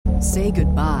Say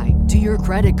goodbye to your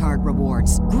credit card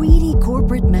rewards. Greedy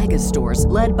corporate mega stores,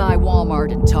 led by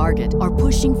Walmart and Target, are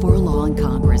pushing for a law in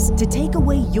Congress to take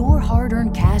away your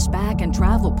hard-earned cash back and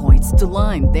travel points to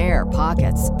line their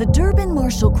pockets. The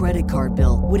Durbin-Marshall credit card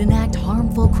bill would enact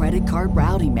harmful credit card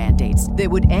routing mandates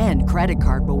that would end credit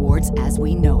card rewards as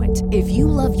we know it. If you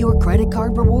love your credit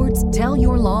card rewards, tell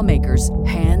your lawmakers,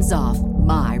 hands off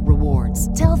my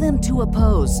rewards. Tell them to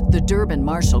oppose the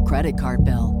Durbin-Marshall credit card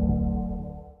bill.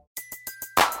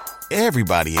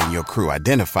 Everybody in your crew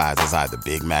identifies as either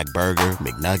Big Mac Burger,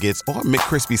 McNuggets, or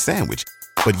McCrispy Sandwich.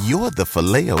 But you're the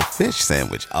Filet-O-Fish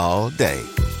Sandwich all day.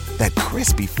 That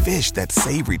crispy fish, that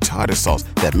savory tartar sauce,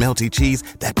 that melty cheese,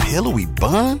 that pillowy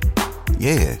bun.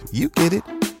 Yeah, you get it.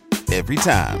 Every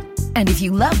time. And if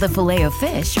you love the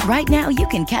Filet-O-Fish, right now you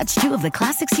can catch two of the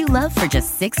classics you love for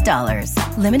just $6.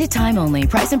 Limited time only.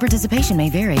 Price and participation may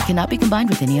vary. Cannot be combined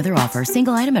with any other offer.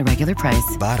 Single item at regular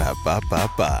price.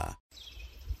 Ba-da-ba-ba-ba.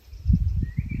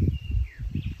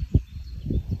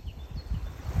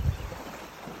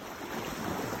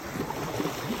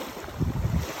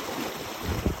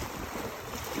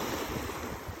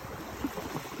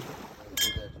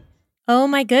 Oh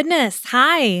my goodness.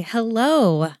 Hi.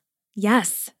 Hello.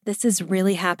 Yes, this is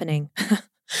really happening.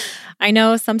 I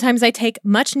know sometimes I take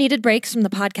much needed breaks from the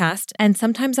podcast and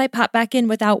sometimes I pop back in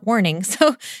without warning.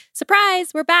 So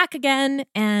surprise, we're back again.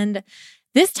 And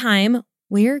this time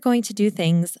we're going to do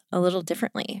things a little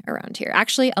differently around here.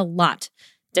 Actually, a lot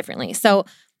differently. So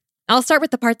I'll start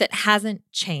with the part that hasn't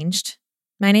changed.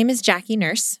 My name is Jackie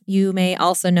Nurse. You may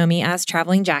also know me as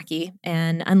Traveling Jackie.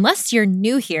 And unless you're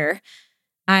new here,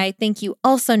 I think you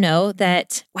also know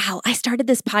that, wow, I started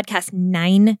this podcast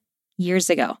 9 years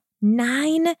ago.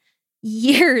 9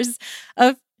 years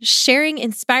of sharing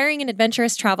inspiring and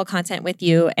adventurous travel content with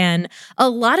you. And a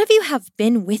lot of you have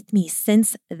been with me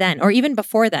since then, or even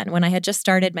before then, when I had just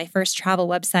started my first travel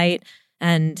website.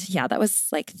 And yeah, that was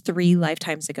like 3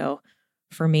 lifetimes ago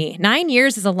for me. 9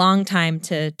 years is a long time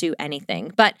to do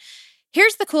anything. But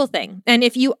here's the cool thing. And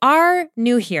if you are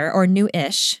new here or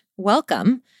new-ish,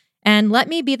 welcome. And let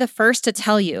me be the first to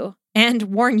tell you and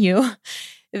warn you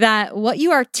that what you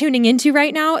are tuning into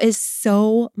right now is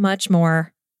so much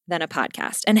more than a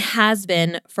podcast and has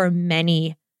been for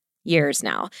many years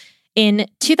now. In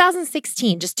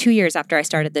 2016, just 2 years after I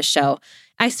started this show,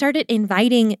 I started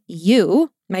inviting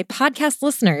you, my podcast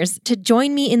listeners, to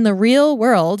join me in the real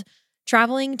world,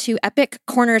 traveling to epic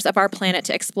corners of our planet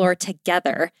to explore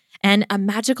together. And a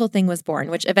magical thing was born,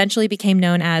 which eventually became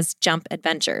known as Jump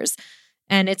Adventures.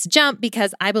 And it's jump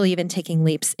because I believe in taking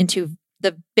leaps into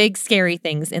the big, scary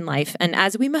things in life. And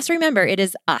as we must remember, it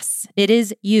is us. It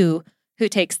is you who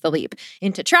takes the leap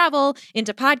into travel,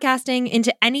 into podcasting,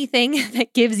 into anything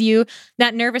that gives you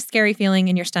that nervous, scary feeling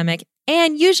in your stomach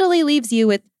and usually leaves you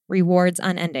with rewards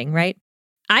unending, right?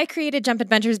 I created Jump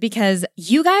Adventures because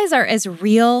you guys are as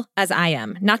real as I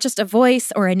am, not just a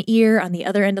voice or an ear on the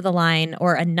other end of the line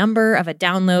or a number of a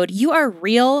download. You are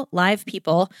real, live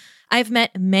people. I've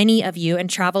met many of you and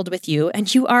traveled with you,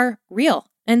 and you are real.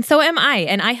 And so am I.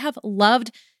 And I have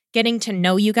loved getting to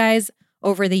know you guys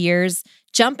over the years.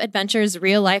 Jump Adventures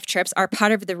real life trips are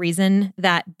part of the reason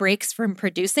that breaks from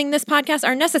producing this podcast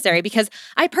are necessary, because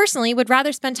I personally would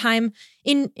rather spend time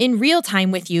in real time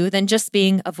with you than just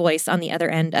being a voice on the other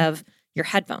end of your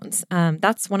headphones.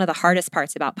 That's one of the hardest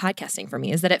parts about podcasting for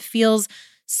me, is that it feels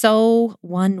so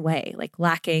one way, like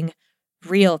lacking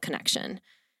real connection.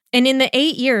 And in the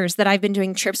 8 years that I've been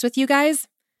doing trips with you guys,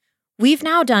 we've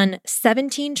now done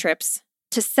 17 trips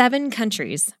to 7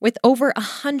 countries with over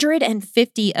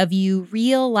 150 of you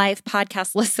real life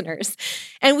podcast listeners.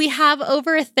 And we have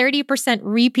over a 30%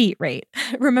 repeat rate.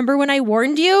 Remember when I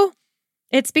warned you?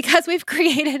 It's because we've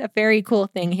created a very cool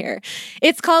thing here.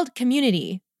 It's called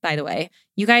community, by the way.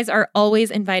 You guys are always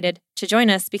invited to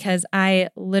join us because I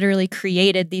literally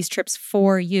created these trips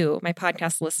for you, my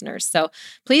podcast listeners. So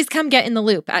please come get in the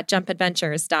loop at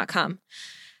jumpadventures.com.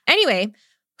 Anyway,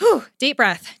 deep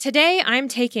breath. Today, I'm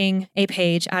taking a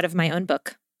page out of my own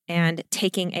book and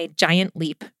taking a giant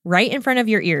leap right in front of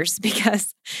your ears,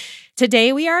 because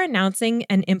today we are announcing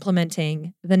and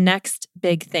implementing the next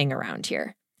big thing around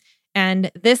here.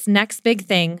 And this next big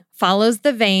thing follows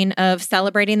the vein of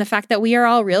celebrating the fact that we are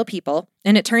all real people.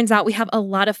 And it turns out we have a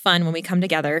lot of fun when we come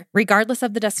together, regardless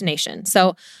of the destination.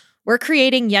 So we're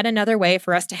creating yet another way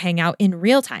for us to hang out in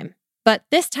real time. But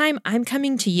this time, I'm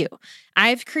coming to you.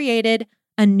 I've created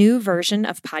a new version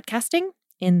of podcasting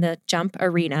in the Jump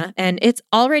arena, and it's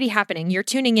already happening. You're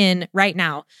tuning in right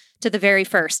now to the very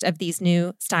first of these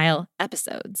new style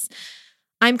episodes.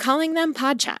 I'm calling them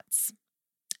pod chats.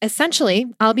 Essentially,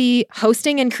 I'll be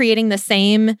hosting and creating the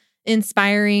same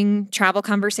inspiring travel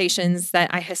conversations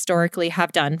that I historically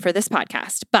have done for this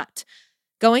podcast. But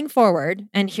going forward,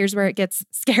 and here's where it gets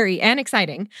scary and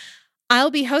exciting,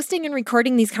 I'll be hosting and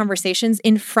recording these conversations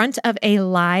in front of a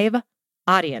live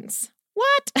audience.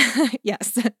 What?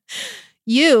 Yes.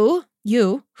 You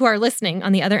who are listening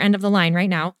on the other end of the line right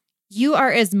now, you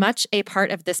are as much a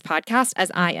part of this podcast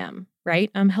as I am, right?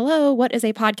 Hello, what is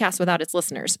a podcast without its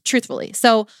listeners? Truthfully.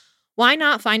 So why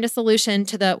not find a solution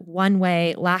to the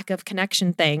one-way lack of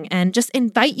connection thing and just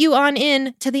invite you on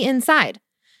in to the inside?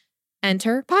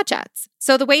 Enter Podchats.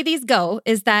 So the way these go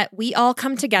is that we all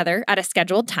come together at a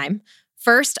scheduled time.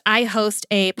 First, I host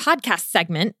a podcast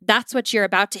segment. That's what you're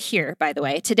about to hear, by the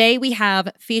way. Today, we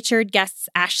have featured guests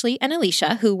Ashley and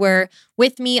Alicia, who were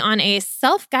with me on a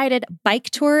self-guided bike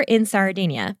tour in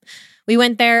Sardinia. We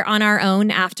went there on our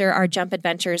own after our Jump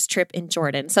Adventures trip in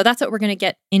Jordan. So that's what we're going to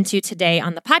get into today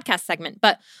on the podcast segment.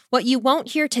 But what you won't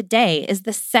hear today is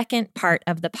the second part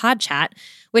of the pod chat,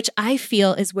 which I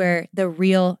feel is where the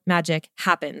real magic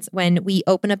happens when we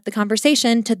open up the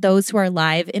conversation to those who are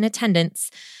live in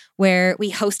attendance, where we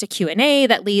host a Q&A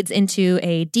that leads into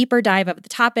a deeper dive of the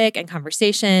topic and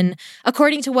conversation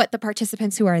according to what the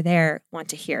participants who are there want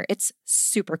to hear. It's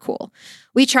super cool.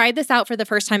 We tried this out for the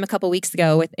first time a couple weeks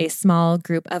ago with a small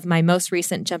group of my most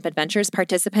recent Jump Adventures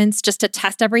participants just to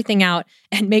test everything out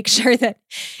and make sure that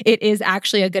it is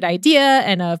actually a good idea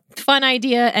and a fun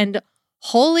idea. And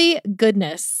holy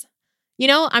goodness,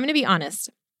 I'm going to be honest.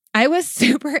 I was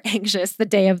super anxious the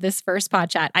day of this first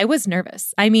pod chat. I was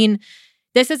nervous. I mean,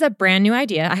 this is a brand new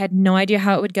idea. I had no idea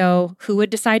how it would go, who would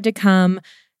decide to come,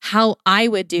 how I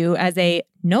would do as a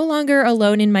no longer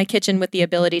alone in my kitchen with the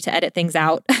ability to edit things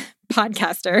out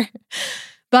podcaster.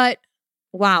 But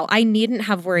wow, I needn't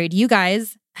have worried. You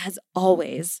guys, as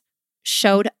always,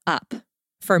 showed up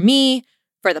for me,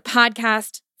 for the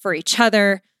podcast, for each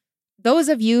other. Those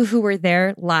of you who were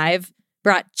there live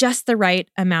brought just the right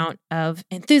amount of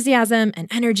enthusiasm and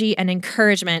energy and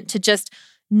encouragement to just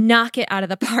knock it out of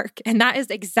the park. And that is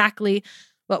exactly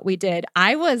what we did.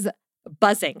 I was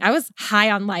buzzing. I was high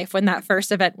on life when that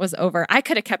first event was over. I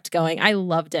could have kept going. I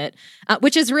loved it,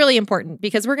 which is really important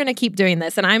because we're going to keep doing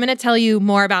this. And I'm going to tell you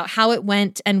more about how it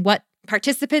went and what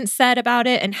participants said about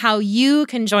it and how you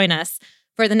can join us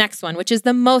for the next one, which is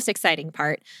the most exciting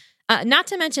part. Not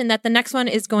to mention that the next one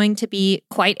is going to be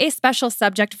quite a special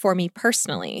subject for me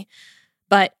personally.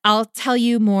 But I'll tell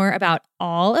you more about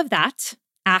all of that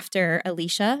after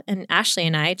Alicia and Ashley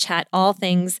and I chat all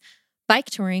things bike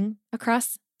touring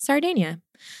across Sardinia.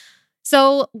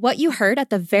 So what you heard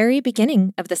at the very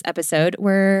beginning of this episode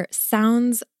were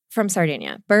sounds from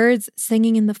Sardinia, birds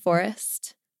singing in the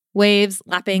forest, waves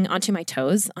lapping onto my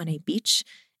toes on a beach,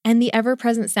 and the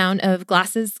ever-present sound of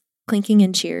glasses clinking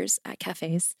in cheers at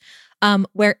cafes.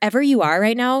 Wherever you are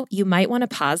right now, you might want to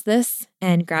pause this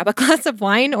and grab a glass of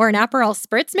wine or an Aperol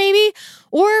Spritz maybe,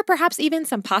 or perhaps even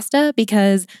some pasta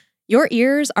because your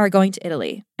ears are going to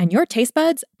Italy and your taste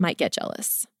buds might get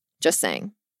jealous. Just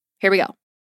saying. Here we go.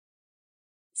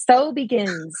 So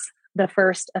begins the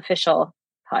first official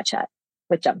pod chat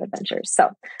with Jump Adventures.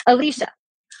 So, Alicia,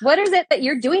 what is it that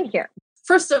you're doing here?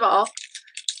 First of all,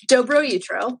 Dobro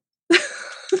Jutro.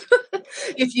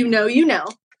 If you know, you know.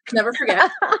 Never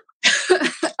forget.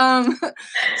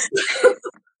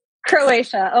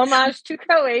 Croatia. Homage to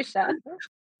Croatia.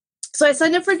 So I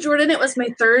signed up for Jordan. It was my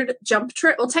third jump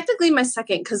trip. Well, technically my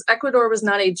second because Ecuador was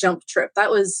not a jump trip.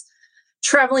 That was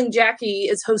Traveling Jackie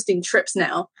is hosting trips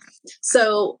now.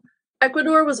 So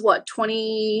Ecuador was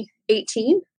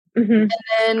 2018? Mm-hmm. And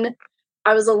then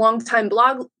I was a longtime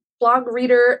blog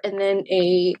reader and then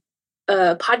a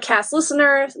podcast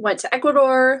listener, went to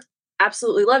Ecuador,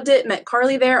 absolutely loved it, met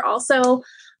Carly there also.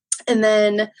 And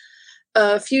then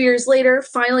a few years later,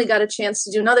 finally got a chance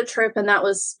to do another trip, and that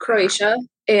was Croatia.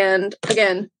 And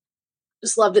again,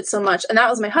 just loved it so much. And that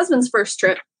was my husband's first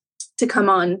trip to come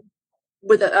on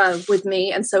with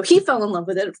me. And so he fell in love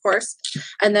with it, of course.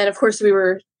 And then, of course,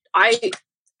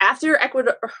 after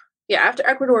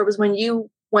Ecuador was when you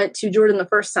went to Jordan the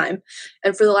first time.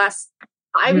 And for the last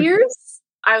 5 years,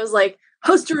 I was like,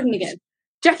 host Jordan again.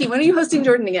 Jackie, when are you hosting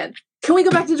Jordan again? Can we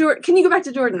go back to Jordan? Can you go back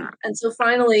to Jordan? And so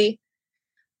finally,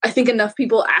 I think enough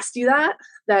people asked you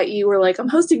that you were like, I'm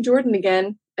hosting Jordan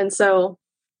again. And so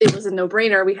it was a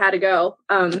no-brainer. We had to go.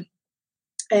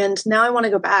 And now I want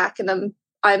to go back. And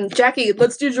I'm Jackie,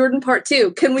 let's do Jordan part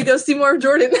 2. Can we go see more of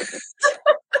Jordan?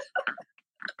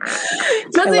 I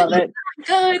love it.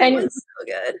 Good. It was so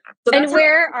good. So and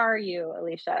where are you,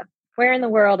 Alicia? Where in the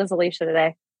world is Alicia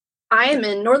today? I am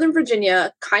in Northern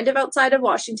Virginia, kind of outside of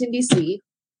Washington, D.C.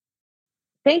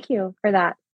 Thank you for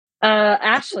that.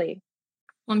 Ashley.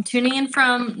 Well, I'm tuning in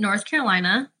from North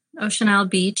Carolina, Ocean Isle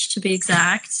Beach to be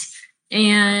exact.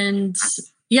 And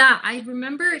yeah, I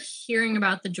remember hearing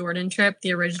about the Jordan trip,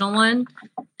 the original one,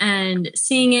 and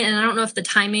seeing it. And I don't know if the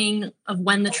timing of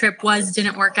when the trip was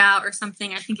didn't work out or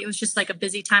something. I think it was just like a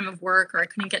busy time of work, or I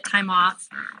couldn't get time off,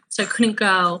 so I couldn't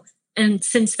go. And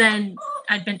since then,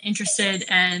 I'd been interested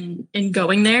in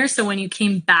going there. So when you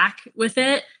came back with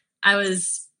it, I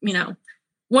was,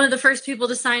 one of the first people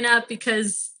to sign up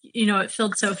because, it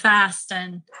filled so fast.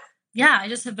 And yeah, I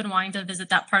just have been wanting to visit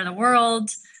that part of the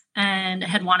world and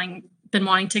had been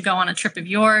wanting to go on a trip of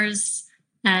yours.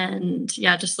 And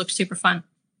yeah, it just looks super fun.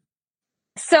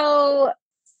 So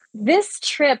this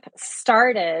trip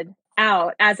started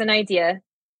out as an idea.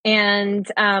 And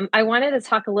I wanted to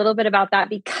talk a little bit about that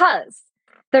because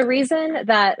the reason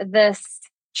that this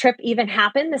trip even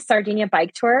happened, the Sardinia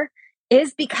bike tour,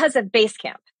 is because of Base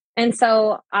Camp. And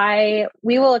so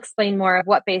we will explain more of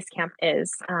what Base Camp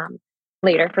is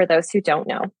later for those who don't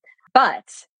know.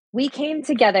 But we came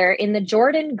together in the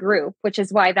Jordan group, which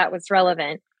is why that was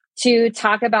relevant, to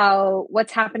talk about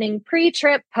what's happening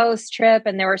pre-trip, post-trip.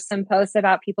 And there were some posts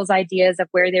about people's ideas of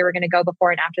where they were going to go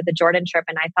before and after the Jordan trip.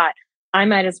 And I thought I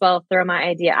might as well throw my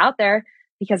idea out there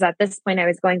because at this point I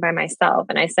was going by myself.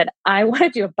 And I said, I want to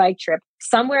do a bike trip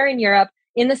somewhere in Europe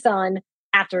in the sun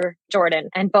after Jordan.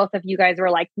 And both of you guys were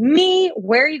like, me,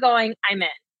 where are you going? I'm in,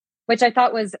 which I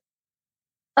thought was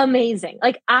amazing.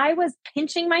 Like I was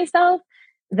pinching myself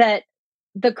that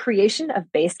the creation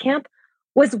of Base Camp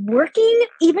was working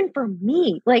even for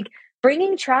me, like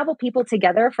bringing travel people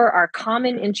together for our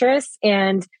common interests.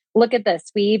 And look at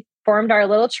this, we formed our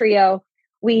little trio.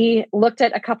 We looked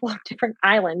at a couple of different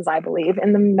islands, I believe,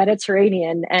 in the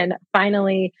Mediterranean and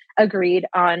finally agreed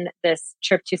on this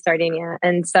trip to Sardinia.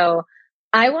 And so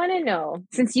I want to know,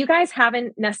 since you guys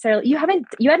hadn't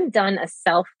done a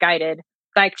self-guided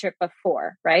bike trip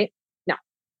before, right? No.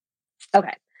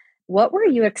 Okay. What were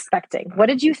you expecting? What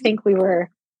did you think we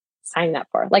were signing up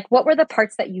for? Like, what were the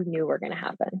parts that you knew were going to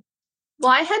happen?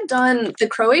 Well, I had done the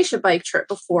Croatia bike trip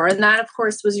before, and that, of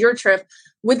course, was your trip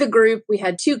with a group. We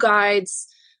had 2 guides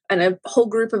and a whole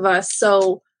group of us.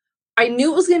 So I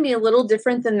knew it was going to be a little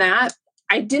different than that.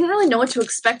 I didn't really know what to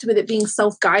expect with it being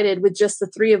self-guided with just the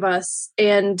 3 of us.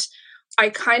 And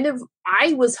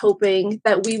I was hoping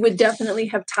that we would definitely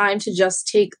have time to just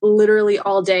take literally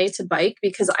all day to bike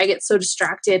because I get so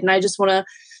distracted and I just want to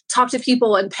talk to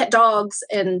people and pet dogs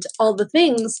and all the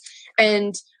things.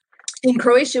 And in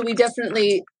Croatia, we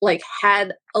definitely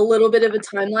had a little bit of a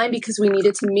timeline because we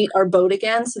needed to meet our boat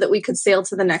again so that we could sail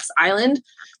to the next island.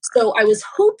 So I was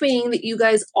hoping that you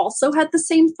guys also had the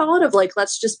same thought of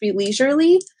let's just be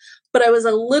leisurely. But I was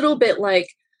a little bit like,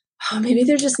 oh, maybe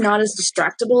they're just not as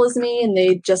distractible as me and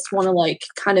they just want to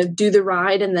kind of do the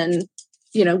ride and then,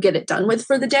 get it done with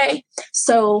for the day.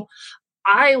 So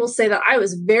I will say that I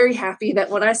was very happy that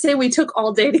when I say we took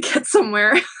all day to get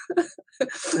somewhere,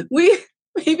 we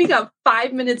maybe got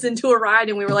 5 minutes into a ride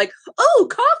and we were like, oh,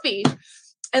 coffee.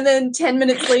 And then 10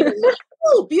 minutes later,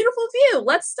 oh, beautiful view.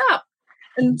 Let's stop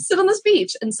and sit on this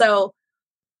beach. And so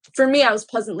for me, I was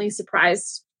pleasantly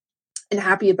surprised and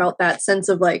happy about that sense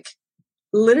of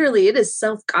literally it is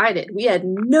self-guided. We had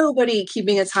nobody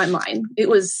keeping a timeline. It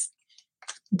was,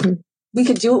 we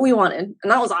could do what we wanted.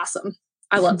 And that was awesome.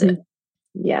 I loved it.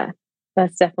 Yeah,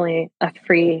 that's definitely a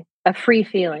free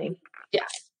feeling. Yeah.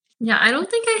 Yeah, I don't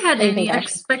think I had any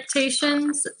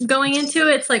expectations going into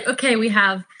it. It's like, okay, we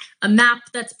have a map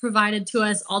that's provided to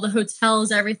us, all the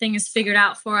hotels, everything is figured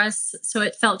out for us. So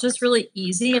it felt just really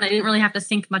easy and I didn't really have to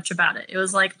think much about it. It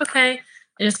was like, okay,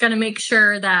 I just got to make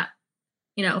sure that,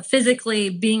 physically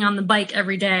being on the bike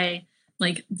every day,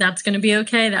 that's going to be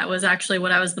okay. That was actually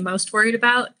what I was the most worried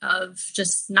about, of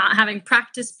just not having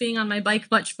practice being on my bike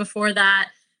much before that.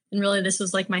 And really, this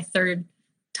was my 3rd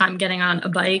time getting on a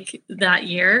bike that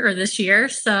year or this year.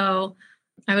 So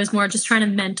I was more just trying to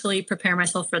mentally prepare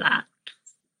myself for that.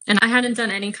 And I hadn't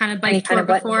done any kind of bike tour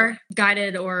before,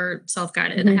 guided or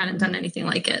self-guided. Mm-hmm. I hadn't done anything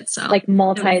like it. So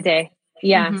multi-day.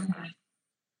 Yeah. Mm-hmm.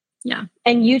 Yeah.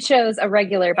 And you chose a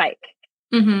regular bike.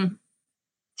 Mm-hmm.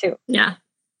 Too. Yeah.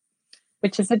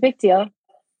 Which is a big deal.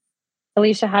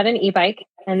 Alicia had an e-bike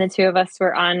and the 2 of us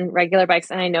were on regular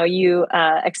bikes. And I know you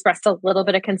expressed a little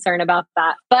bit of concern about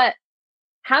that, but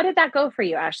how did that go for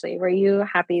you, Ashley? Were you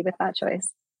happy with that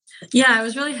choice? Yeah, I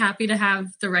was really happy to have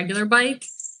the regular bike.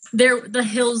 The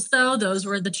hills, though, those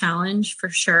were the challenge for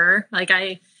sure.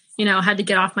 I, had to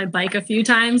get off my bike a few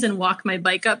times and walk my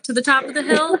bike up to the top of the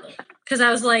hill because I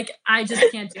was like, I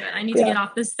just can't do it. I need to get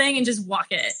off this thing and just walk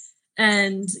it.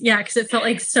 And yeah, because it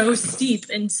felt so steep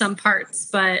in some parts.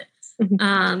 But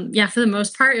yeah, for the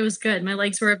most part, it was good. My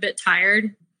legs were a bit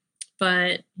tired,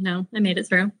 but I made it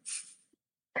through.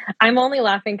 I'm only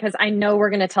laughing because I know we're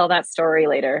going to tell that story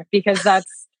later because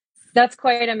that's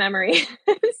quite a memory.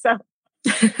 So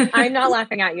I'm not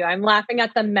laughing at you. I'm laughing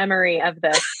at the memory of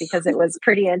this because it was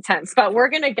pretty intense, but we're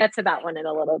going to get to that one in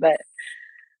a little bit.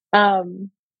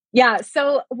 Yeah.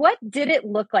 So what did it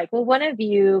look like? Well, one of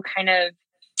you kind of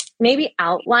maybe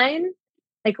outline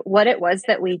like what it was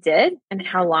that we did and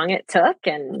how long it took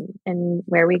and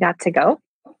where we got to go.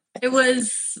 It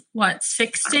was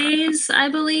 6 days, I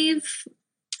believe,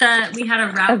 that we had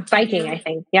a route of biking, I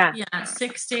think. Yeah. Yeah,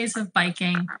 6 days of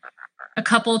biking. A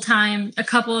couple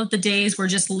of the days were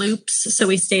just loops. So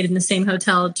we stayed in the same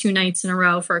hotel 2 nights in a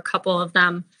row for a couple of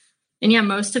them. And yeah,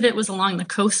 most of it was along the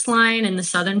coastline in the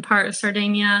southern part of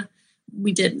Sardinia.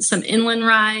 We did some inland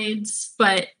rides,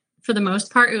 but for the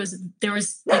most part, there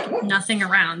was like nothing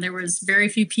around. There was very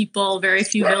few people, very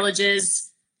few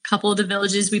villages. A couple of the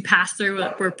villages we passed through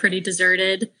were pretty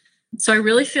deserted. So I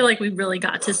really feel like we really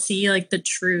got to see like the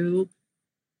true,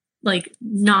 like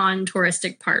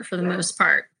non-touristic part for the most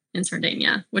part in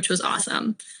Sardinia, which was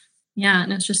awesome. Yeah,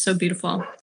 and it's just so beautiful.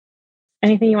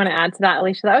 Anything you want to add to that,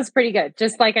 Alicia? That was pretty good.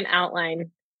 Just like an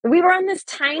outline. We were on this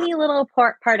tiny little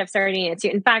part of Sardinia too.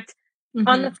 In fact,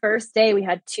 on the first day, we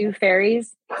had 2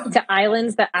 ferries to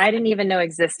islands that I didn't even know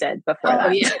existed before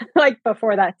that. Yeah. Like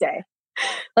before that day.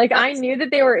 Like I knew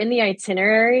that they were in the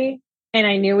itinerary and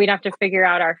I knew we'd have to figure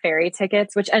out our ferry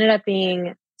tickets, which ended up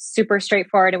being super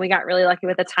straightforward. And we got really lucky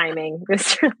with the timing.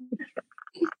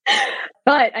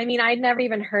 But I mean, I'd never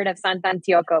even heard of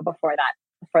Sant'Antioco before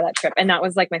that trip. And that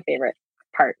was like my favorite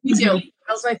part. Me too.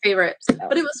 That was my favorite.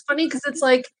 But it was funny because it's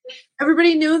like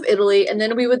everybody knew of Italy, and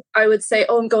then I would say,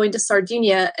 "Oh, I'm going to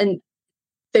Sardinia," and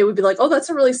they would be like, "Oh, that's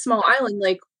a really small island.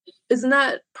 Like, isn't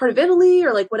that part of Italy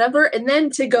or like whatever?" And then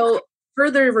to go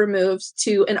further removed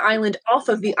to an island off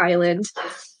of the island,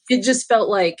 it just felt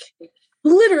like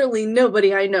literally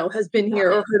nobody I know has been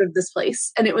here or heard of this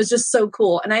place, and it was just so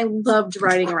cool. And I loved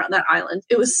riding around that island.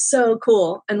 It was so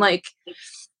cool, and like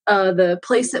the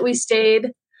place that we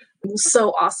stayed. It was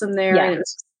so awesome there. Yeah. And it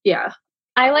was, yeah.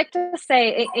 I like to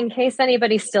say, in case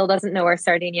anybody still doesn't know where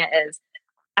Sardinia is,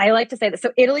 I like to say that.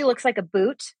 So Italy looks like a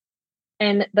boot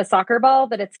and the soccer ball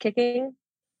that it's kicking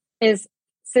is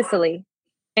Sicily.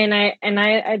 And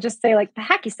I just say like the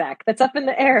hacky sack that's up in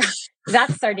the air.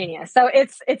 That's Sardinia. So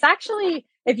it's actually,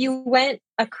 if you went,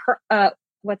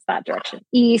 what's that direction?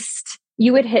 East,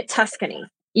 you would hit Tuscany.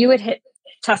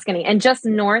 And just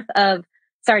north of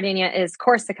Sardinia is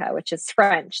Corsica, which is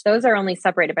French. Those are only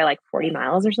separated by like 40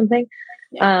 miles or something.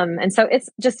 Yeah. And so it's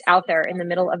just out there in the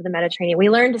middle of the Mediterranean.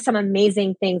 We learned some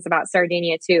amazing things about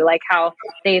Sardinia too, like how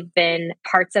they've been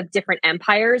parts of different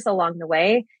empires along the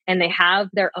way. And they have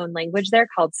their own language there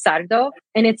called Sardo.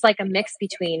 And it's like a mix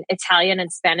between Italian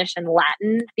and Spanish and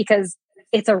Latin because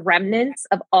it's a remnant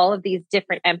of all of these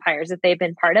different empires that they've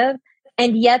been part of.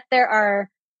 And yet there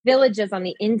are villages on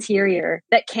the interior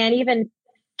that can't even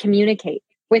communicate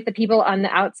with the people on the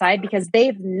outside because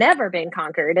they've never been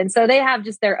conquered. And so they have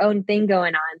just their own thing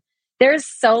going on. There's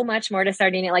so much more to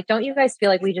Sardinia. Like, don't you guys feel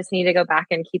like we just need to go back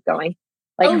and keep going?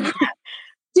 Like,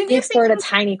 we explored a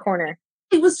tiny corner.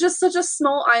 It was just such a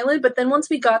small island. But then once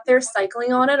we got there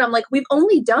cycling on it, I'm like, we've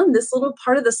only done this little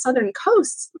part of the southern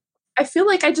coast. I feel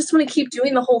like I just want to keep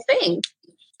doing the whole thing.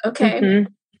 Okay.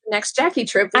 Mm-hmm. Next Jackie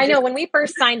trip. I know when we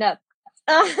first signed up,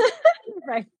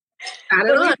 right.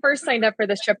 When we first signed up for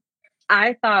this trip,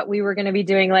 I thought we were going to be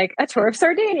doing like a tour of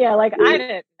Sardinia. Like I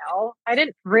didn't know. I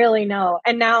didn't really know.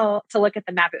 And now to look at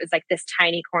the map, it was like this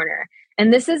tiny corner.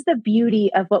 And this is the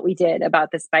beauty of what we did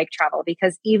about this bike travel,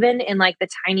 because even in like the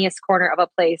tiniest corner of a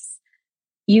place,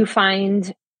 you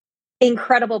find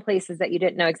incredible places that you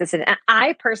didn't know existed. And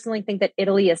I personally think that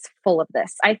Italy is full of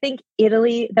this. I think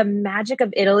Italy, the magic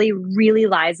of Italy really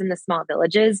lies in the small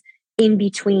villages in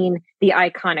between the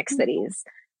iconic cities,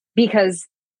 because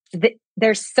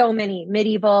there's so many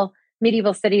medieval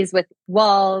cities with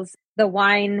walls. The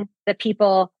wine, the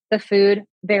people, the food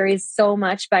varies so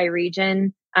much by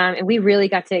region. And we really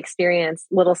got to experience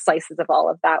little slices of all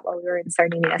of that while we were in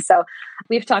Sardinia. So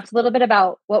we've talked a little bit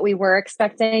about what we were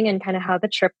expecting and kind of how the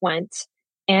trip went.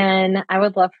 And I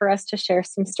would love for us to share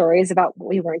some stories about what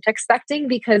we weren't expecting,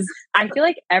 because I feel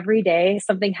like every day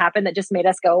something happened that just made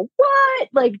us go, what?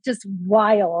 Like just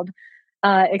wild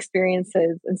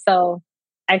experiences. And so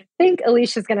I think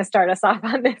Alicia's going to start us off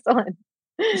on this one.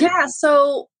 Yeah.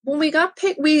 So when we got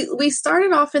picked, we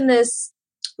started off in this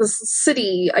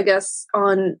city, I guess,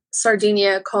 on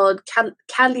Sardinia called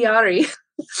Cagliari.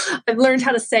 I've learned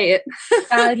how to say it.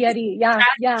 Cagliari. Yeah.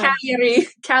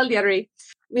 Cagliari.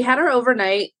 We had our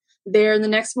overnight there, and the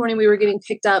next morning we were getting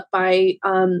picked up by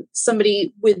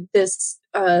somebody with this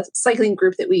cycling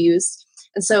group that we used.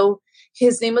 And so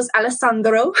His name was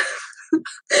Alessandro.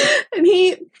 And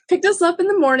he picked us up in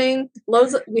the morning,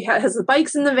 has the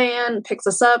bikes in the van, picks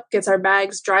us up, gets our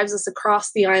bags, drives us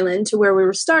across the island to where we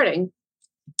were starting.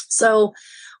 So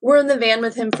we're in the van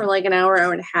with him for like an hour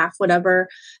and a half, whatever.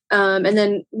 And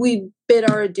then we bid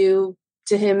our adieu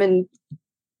to him, and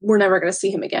we're never going to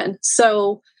see him again.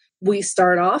 So we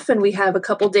start off, and we have a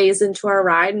couple days into our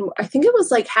ride. And I think it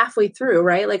was like halfway through,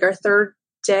 right? Like our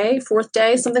fourth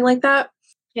day, something like that.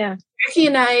 Yeah. Jackie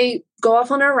and I go off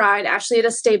on our ride. Ashley had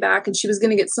to stay back, and she was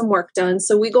going to get some work done.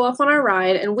 So we go off on our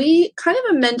ride, and we kind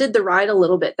of amended the ride a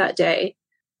little bit that day.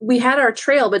 We had our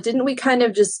trail, but didn't we kind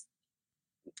of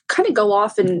go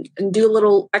off and do a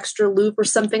little extra loop or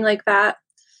something like that?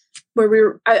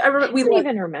 Where I don't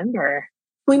even remember.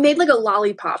 We made like a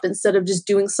lollipop instead of just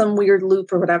doing some weird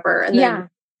loop or whatever. And then,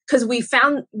 because we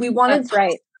wanted, that's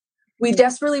right. We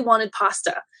desperately wanted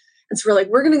pasta. And so we're like,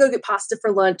 we're going to go get pasta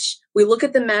for lunch. We look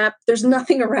at the map. There's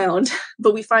nothing around,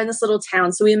 but we find this little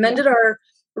town. So we amended our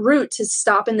route to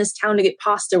stop in this town to get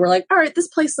pasta. We're like, all right, this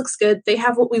place looks good. They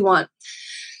have what we want.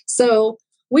 So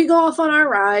we go off on our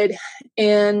ride,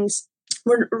 and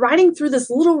we're riding through this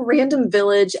little random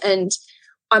village. And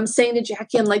I'm saying to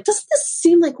Jackie, I'm like, doesn't this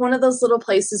seem like one of those little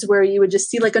places where you would just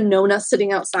see like a Nona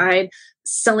sitting outside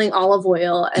selling olive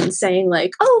oil and saying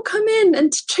like, oh, come in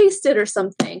and taste it or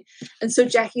something. And so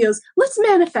Jackie goes, let's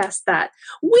manifest that.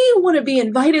 We want to be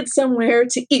invited somewhere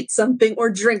to eat something or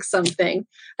drink something.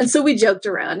 And so we joked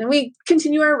around, and we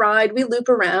continue our ride. We loop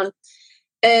around,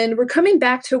 and we're coming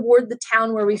back toward the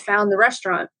town where we found the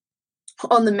restaurant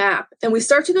on the map. And we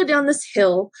start to go down this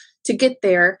hill to get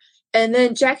there. And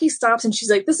then Jackie stops, and she's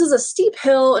like, this is a steep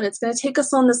hill, and it's going to take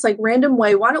us on this like random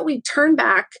way. Why don't we turn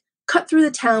back, cut through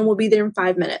the town? We'll be there in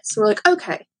 5 minutes. So we're like,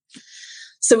 okay.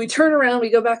 So we turn around,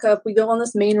 we go back up, we go on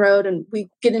this main road, and we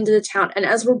get into the town. And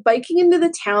as we're biking into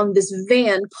the town, this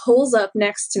van pulls up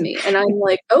next to me, and I'm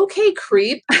like, okay,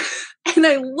 creep. And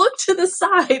I look to the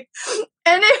side,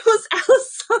 and it was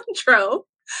Alessandro.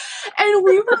 And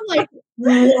we were like,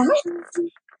 what?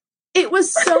 It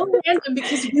was so random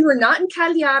because we were not in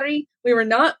Cagliari. We were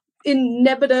not in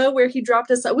Nebada where he dropped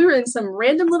us. We were in some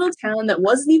random little town that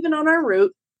wasn't even on our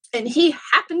route. And he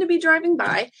happened to be driving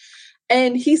by,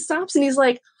 and he stops, and he's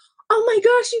like, oh my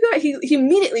gosh, he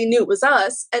immediately knew it was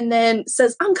us, and then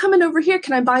says, I'm coming over here.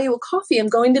 Can I buy you a coffee? I'm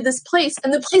going to this place.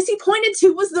 And the place he pointed to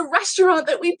was the restaurant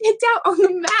that we picked out on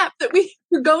the map that we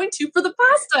were going to for the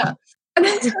pasta. And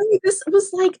I'm telling you, this was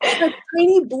like a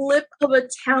tiny blip of a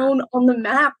town on the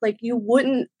map. Like it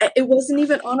wasn't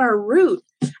even on our route.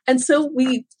 And so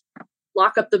we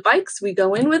lock up the bikes. We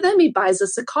go in with him. He buys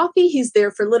us a coffee. He's there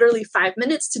for literally 5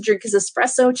 minutes to drink his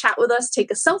espresso, chat with us,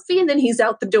 take a selfie, and then he's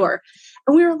out the door.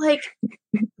 And we were like,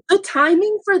 the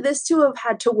timing for this to have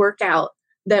had to work out,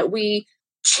 that we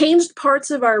changed parts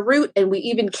of our route, and we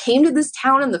even came to this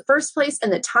town in the first place,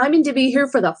 and the timing to be here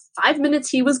for the 5 minutes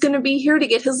he was going to be here to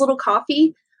get his little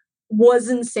coffee was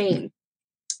insane.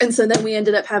 And so then we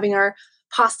ended up having our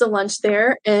pasta lunch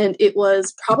there, and it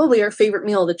was probably our favorite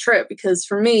meal of the trip, because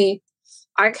for me,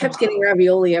 I kept getting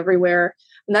ravioli everywhere,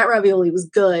 and that ravioli was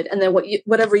good. And then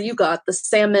whatever you got, the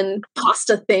salmon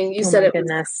pasta thing, you said it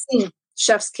was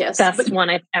chef's kiss. Best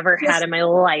one I've ever had in my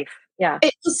life. Yeah.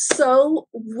 It was so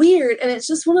weird. And it's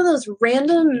just one of those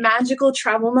random magical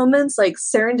travel moments, like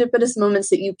serendipitous moments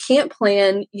that you can't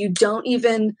plan. You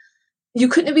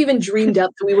couldn't have even dreamed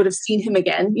up that we would have seen him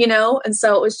again, you know? And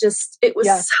so it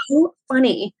was so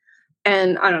funny.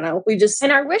 And I don't know,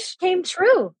 and our wish came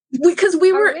true. Because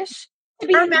we were to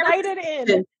be invited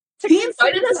in. He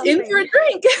invited us in for a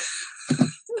drink.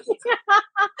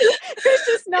 It's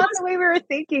just not the way we were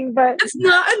thinking, but it's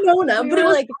not a Nona, but it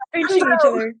was like pinching each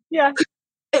other. Yeah.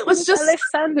 It was just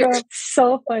Alessandro.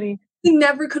 So funny. We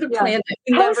never could have planned it.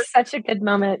 That was such a good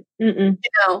moment. You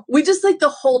know, we just like the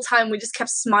whole time we just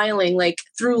kept smiling, like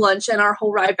through lunch and our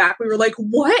whole ride back. We were like,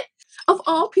 what? Of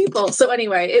all people. So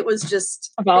anyway, it was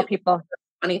just of all people.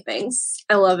 Funny things.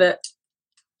 I love it.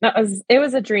 It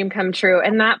was a dream come true.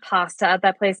 And that pasta at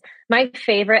that place, my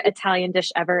favorite Italian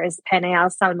dish ever is penne al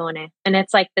salmone. And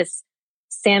it's like this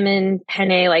salmon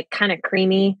penne, like kind of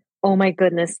creamy. Oh my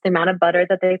goodness, the amount of butter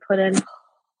that they put in.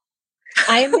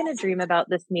 I am going to dream about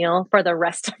this meal for the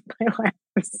rest of my life.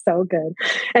 It was so good.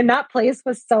 And that place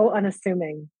was so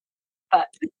unassuming. But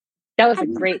that was a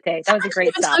great day. That was a great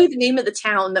stop. I can't tell you the name of the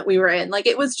town that we were in. Like,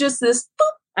 it was just this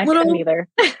I couldn't either.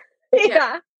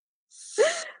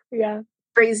 Yeah.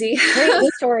 Crazy.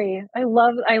 Great story. I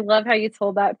love how you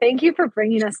told that. Thank you for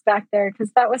bringing us back there, because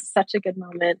that was such a good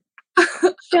moment.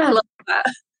 Yeah. I love that.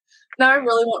 Now I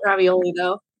really want ravioli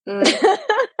though.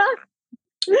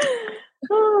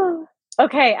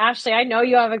 Okay, Ashley, I know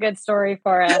you have a good story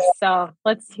for us, so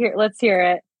let's hear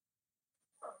it.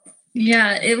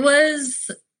 Yeah, it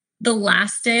was the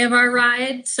last day of our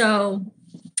ride, so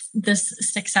this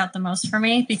sticks out the most for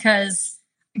me because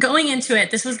going into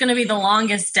it, this was going to be the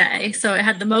longest day. So it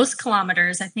had the most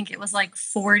kilometers. I think it was like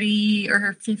 40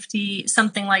 or 50,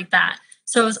 something like that.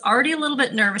 So I was already a little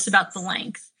bit nervous about the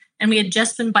length. And we had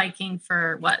just been biking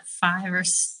for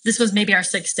this was maybe our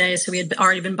 6th day. So we had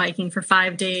already been biking for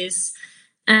 5 days.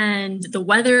 And the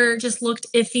weather just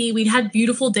looked iffy. We'd had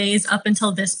beautiful days up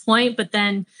until this point, but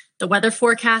then the weather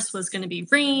forecast was going to be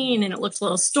rain and it looked a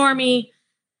little stormy.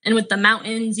 And with the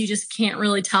mountains, you just can't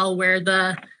really tell where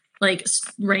the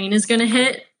rain is going to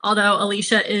hit. Although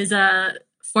Alicia is a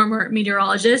former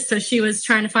meteorologist, so she was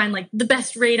trying to find the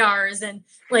best radars and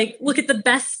look at the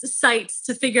best sites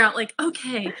to figure out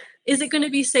okay, is it going to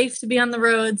be safe to be on the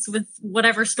roads with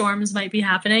whatever storms might be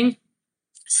happening?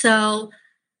 So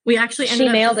we actually she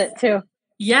nailed it too.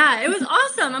 Yeah, it was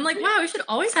awesome. I'm like, wow, we should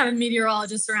always have a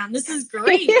meteorologist around. This is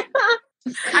great. Yeah.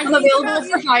 I'm available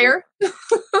for hire.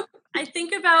 I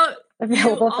think about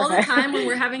you all the time when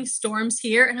we're having storms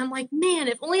here, and I'm like, man,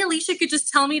 if only Alicia could just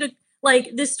tell me to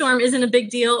this storm isn't a big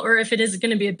deal, or if it is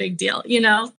going to be a big deal,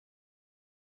 because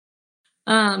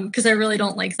I really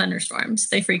don't like thunderstorms.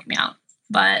 They freak me out.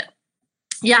 But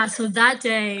yeah, so that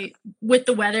day with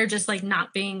the weather just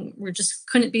not being, we just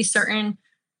couldn't be certain.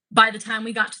 By the time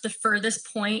we got to the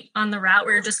furthest point on the route,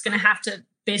 we were just going to have to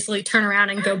basically turn around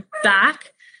and go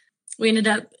back. We ended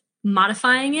up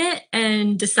modifying it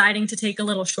and deciding to take a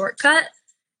little shortcut.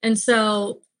 And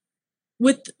so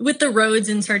with the roads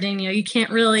in Sardinia, you can't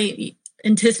really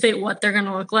anticipate what they're going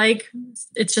to look like.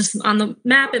 It's just on the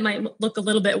map, it might look a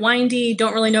little bit windy.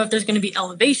 Don't really know if there's going to be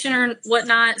elevation or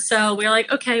whatnot. So we're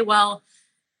like, okay, well,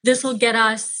 this will get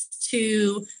us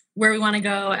to where we want to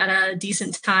go at a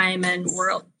decent time, and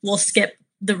we'll skip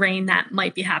the rain that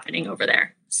might be happening over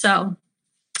there. So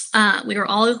we were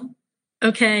all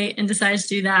okay and decided to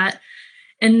do that.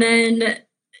 And then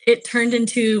it turned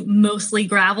into mostly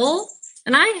gravel.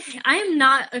 And I am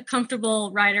not a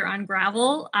comfortable rider on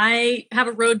gravel. I have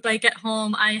a road bike at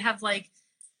home. I have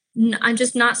I'm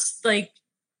just not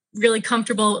really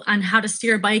comfortable on how to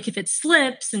steer a bike if it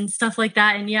slips and stuff like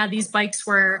that. And yeah, these bikes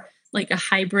were a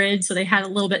hybrid, so they had a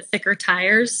little bit thicker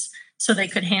tires so they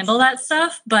could handle that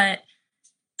stuff. But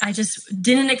I just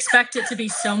didn't expect it to be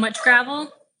so much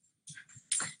gravel.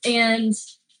 And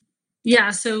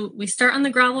yeah, so we start on the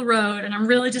gravel road, and I'm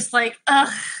really just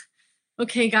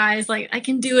okay, guys, I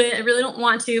can do it. I really don't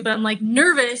want to, but I'm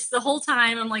nervous the whole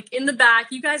time. I'm in the back.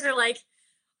 You guys are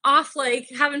off,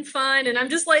 having fun. And I'm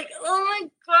just oh my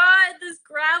God, this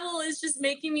gravel is just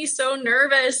making me so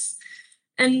nervous.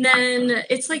 And then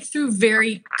it's through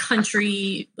very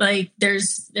country,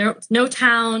 there's no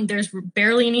town, there's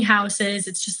barely any houses.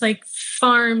 It's just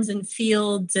farms and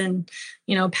fields and,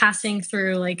 passing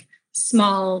through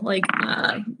small,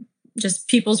 just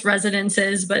people's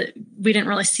residences, but we didn't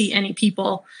really see any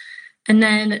people. And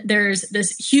then there's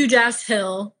this huge ass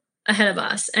hill ahead of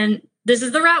us. And this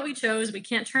is the route we chose. We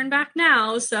can't turn back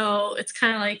now. So it's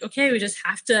kind of okay, we just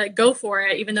have to go for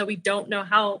it, even though we don't know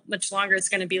how much longer it's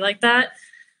going to be like that.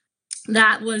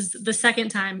 That was the second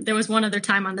time. There was one other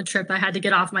time on the trip I had to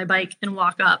get off my bike and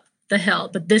walk up the hill.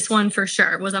 But this one for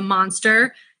sure was a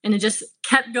monster, and it just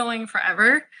kept going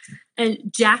forever. And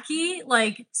Jackie,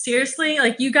 seriously,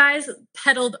 you guys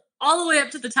pedaled all the way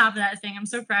up to the top of that thing. I'm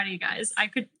so proud of you guys. I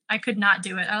could not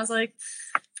do it. I was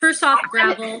first off,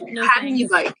 gravel. No had an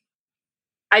e-bike.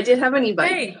 I did have an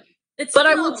e-bike. Hey, but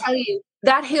I will tell you,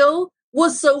 that hill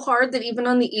was so hard that even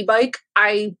on the e-bike,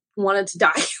 I wanted to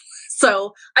die.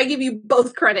 So I give you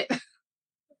both credit.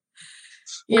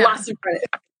 Yeah. Lots of credit.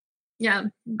 Yeah.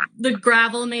 The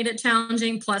gravel made it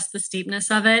challenging, plus the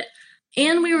steepness of it.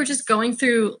 And we were just going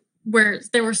through where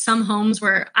there were some homes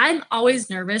where I'm always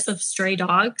nervous of stray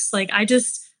dogs. I've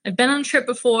been on a trip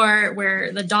before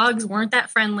where the dogs weren't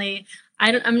that friendly.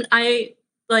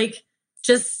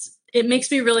 It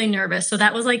makes me really nervous. So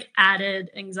that was added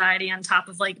anxiety on top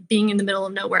of being in the middle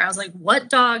of nowhere. I was what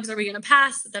dogs are we going to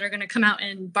pass that are going to come out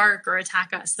and bark or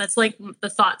attack us? That's the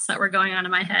thoughts that were going on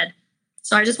in my head.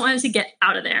 So I just wanted to get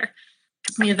out of there.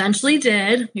 We eventually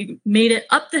did. We made it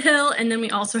up the hill, and then we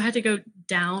also had to go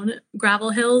down gravel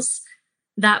hills.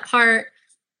 That part,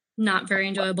 not very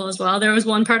enjoyable as well. There was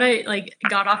one part I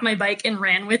got off my bike and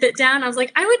ran with it down. I was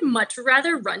I would much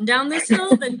rather run down this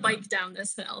hill than bike down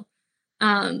this hill.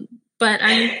 But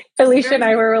Alicia and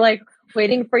I were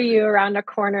waiting for you around a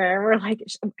corner, and we're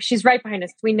she's right behind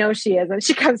us. We know she is. And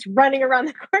she comes running around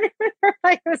the corner with her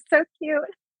bike. It was so cute.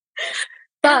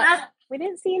 But We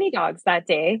didn't see any dogs that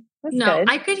day. That's No, good.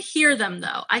 I could hear them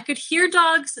though. I could hear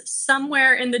dogs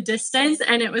somewhere in the distance,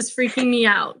 and it was freaking me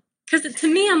out. Because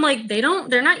to me, I'm like,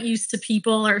 they're not used to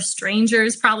people or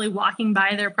strangers probably walking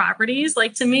by their properties.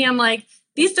 Like, to me, I'm like,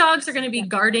 these dogs are going to be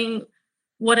guarding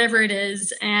whatever it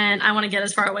is, and I want to get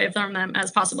as far away from them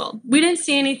as possible. We didn't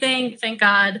see anything, thank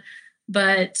God.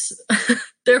 But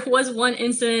there was one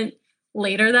incident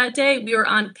later that day. We were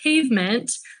on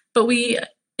pavement, but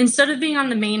instead of being on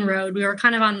the main road, we were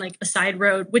kind of on like a side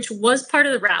road, which was part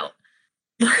of the route.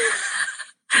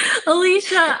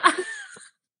 Alicia,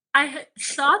 I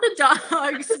saw the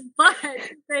dogs, but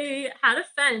they had a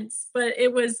fence, but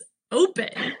it was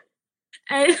open.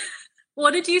 And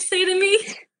what did you say to me?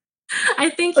 I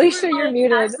think Alicia, you're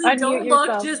muted. Ashley, don't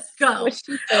look, yourself. just go.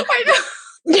 I know.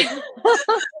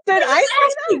 Did I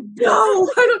say that? No,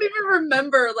 I don't even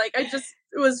remember. Like, it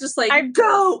was just like,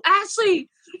 go, Ashley,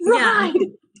 ride.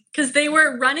 Because they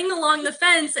were running along the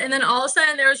fence, and then all of a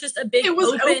sudden there was just a big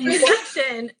open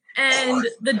section, and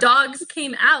the dogs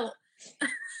came out.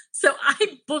 So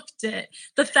I booked it.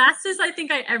 The fastest I think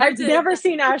I ever did. I've never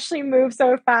seen Ashley move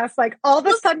so fast. Like, all of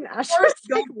a sudden, Ashley was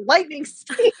like lightning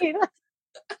speed.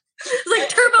 It's like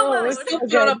turbo mode.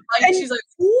 So on a bike, she's like,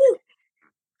 ooh.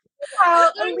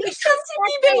 Alicia,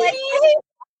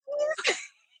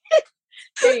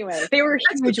 anyway, they were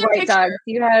huge white dogs.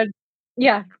 You had,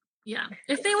 yeah.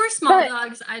 If they were small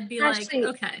dogs, I'd be Ashley,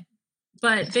 like, okay.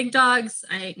 But big dogs,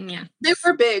 They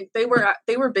were big. They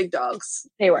were big dogs.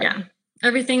 They were. Yeah.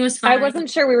 Everything was fine. I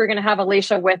wasn't sure we were going to have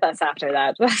Alicia with us after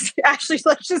that. Ashley,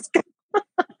 let's just go.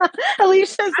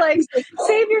 Alicia's like,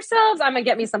 save yourselves. I'm going to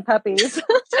get me some puppies. I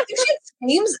think she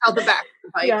screams out the back of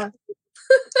the bike. Yeah.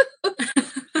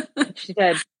 She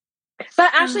did.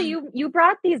 But Ashley, you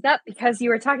brought these up because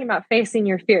you were talking about facing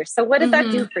your fears. So what did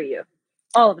that do for you?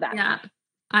 All of that. Yeah.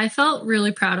 I felt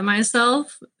really proud of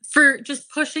myself for just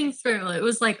pushing through. It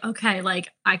was like, okay, like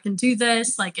I can do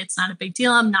this. Like, it's not a big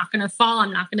deal. I'm not going to fall.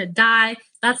 I'm not going to die.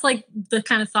 That's like the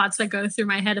kind of thoughts that go through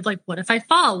my head of like, what if I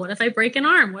fall? What if I break an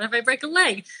arm? What if I break a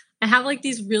leg? I have like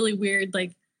these really weird,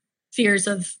 like fears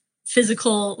of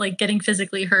physical, like getting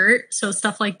physically hurt. So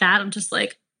stuff like that. I'm just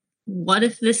like, what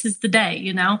if this is the day,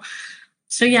 you know?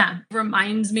 So yeah, it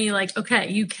reminds me like, okay,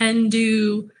 you can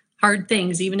do hard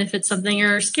things, even if it's something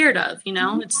you're scared of, you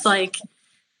know? It's like,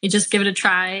 you just give it a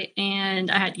try.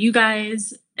 And I had you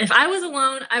guys. If I was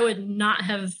alone, I would not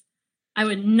have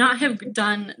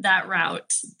done that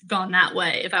route, gone that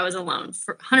way if I was alone,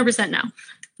 for 100% no.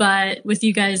 But with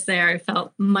you guys there, I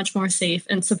felt much more safe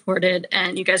and supported,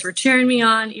 and you guys were cheering me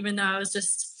on, even though I was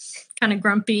just kind of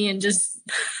grumpy and just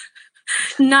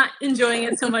not enjoying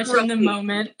it so much in the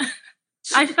moment.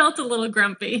 I felt a little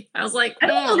grumpy. I was like,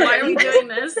 oh, why are we doing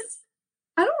this?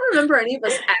 I don't remember any of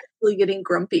us actually getting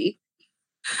grumpy.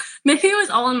 Maybe it was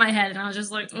all in my head, and I was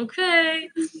just like, okay.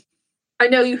 I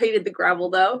know you hated the gravel,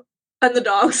 though, and the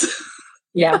dogs.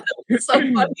 Yeah. It's so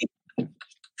funny.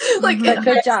 Like,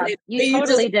 good job. You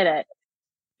totally did it.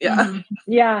 Yeah. Mm-hmm.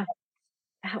 Yeah.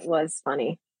 That was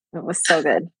funny. It was so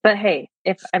good. But hey,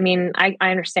 I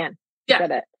understand. You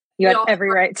did it. You had every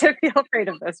right to feel afraid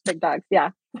of those big dogs.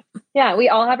 Yeah. Yeah. We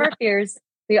all have our fears.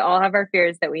 We all have our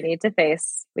fears that we need to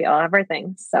face. We all have our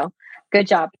things. So good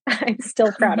job. I'm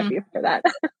still proud of you for that.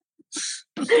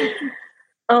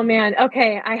 Oh man.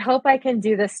 Okay. I hope I can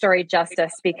do this story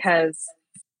justice because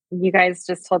you guys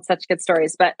just told such good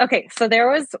stories. But okay. So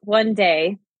there was one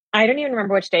day, I don't even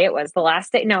remember which day it was. The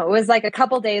last day. No, it was like a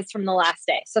couple days from the last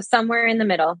day. So somewhere in the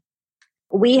middle,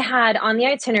 we had on the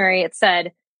itinerary, it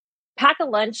said, pack a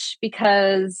lunch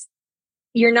because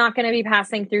you're not going to be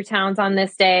passing through towns on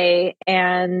this day.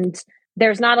 And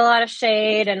there's not a lot of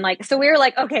shade. And like, so we were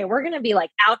like, okay, we're going to be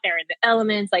like out there in the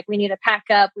elements. Like we need to pack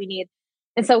up.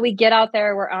 And so we get out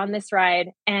there, we're on this ride.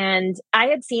 And I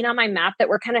had seen on my map that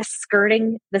we're kind of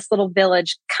skirting this little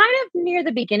village, kind of near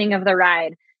the beginning of the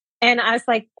ride. And I was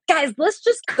like, guys, let's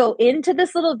just go into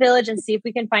this little village and see if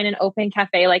we can find an open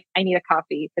cafe. Like I need a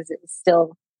coffee because it was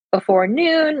still before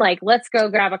noon. Like, let's go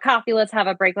grab a coffee. Let's have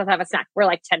a break. Let's have a snack. We're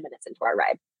like 10 minutes into our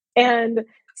ride. And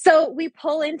so we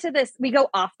pull into this, we go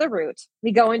off the route.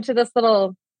 We go into this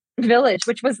little village,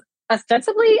 which was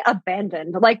ostensibly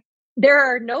abandoned. Like there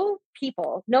are no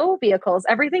people, no vehicles.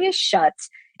 Everything is shut.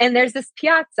 And there's this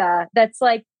piazza that's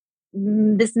like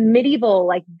this medieval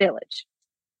like village.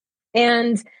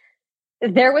 And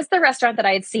there was the restaurant that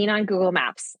I had seen on Google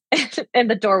Maps and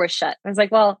the door was shut. I was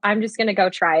like, well, I'm just going to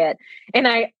go try it. And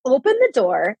I open the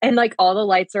door and like all the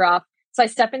lights are off. So I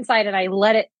step inside and I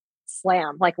let it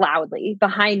slam like loudly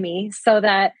behind me so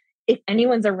that if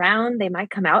anyone's around, they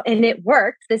might come out. And it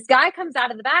worked. This guy comes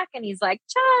out of the back and he's like,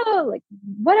 ciao, like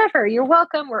whatever, you're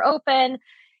welcome. We're open.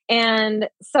 And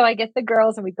so I get the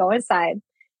girls and we go inside.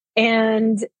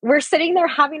 And we're sitting there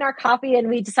having our coffee and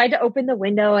we decide to open the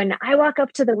window. And I walk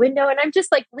up to the window and I'm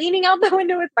just like leaning out the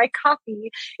window with my coffee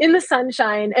in the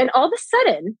sunshine. And all of a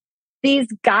sudden, these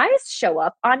guys show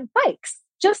up on bikes,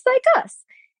 just like us.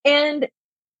 And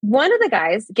one of the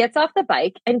guys gets off the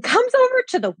bike and comes over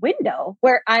to the window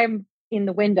where I'm in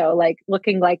the window, like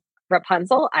looking like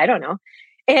Rapunzel. I don't know.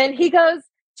 And he goes,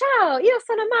 "Ciao, io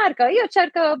sono Marco, io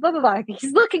cerco blah, blah, blah."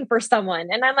 He's looking for someone.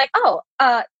 And I'm like, "Oh,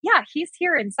 yeah, he's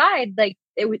here inside. Like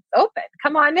it was open.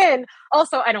 Come on in."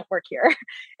 Also, I don't work here.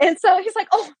 And so he's like,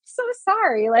 "Oh, I'm so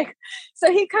sorry." Like,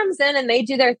 so he comes in and they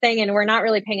do their thing and we're not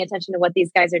really paying attention to what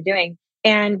these guys are doing.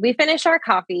 And we finish our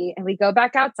coffee and we go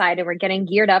back outside and we're getting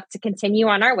geared up to continue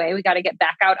on our way. We got to get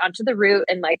back out onto the route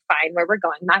and like find where we're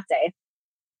going that day.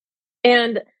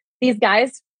 And these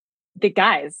guys, the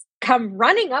guys come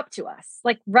running up to us,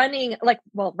 riding.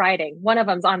 One of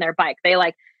them's on their bike. They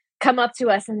like come up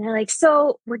to us and they're like,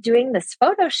 "So we're doing this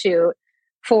photo shoot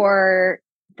for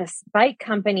this bike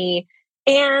company.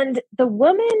 And the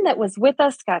woman that was with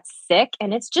us got sick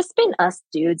and it's just been us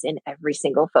dudes in every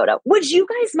single photo. Would you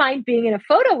guys mind being in a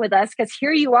photo with us? Because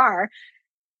here you are,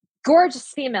 gorgeous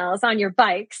females on your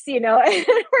bikes, you know?" And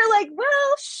we're like,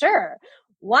 "Well, sure.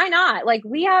 Why not? Like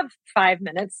we have 5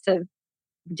 minutes to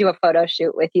do a photo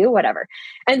shoot with you, whatever."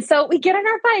 And so we get on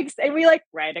our bikes and we like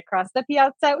ride across the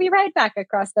piazza. We ride back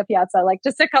across the piazza, like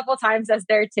just a couple times as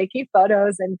they're taking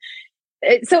photos. And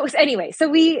so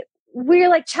we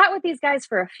like chat with these guys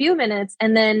for a few minutes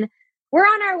and then we're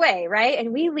on our way. Right.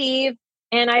 And we leave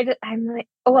and I'm like,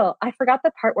 "Oh, well, I forgot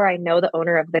the part where I know the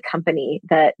owner of the company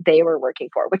that they were working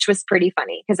for," which was pretty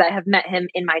funny because I have met him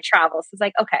in my travels. So it's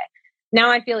like, okay, now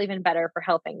I feel even better for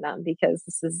helping them because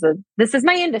this is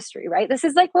my industry, right? This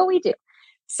is like what we do.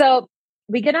 So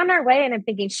we get on our way and I'm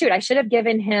thinking, shoot, I should have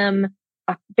given him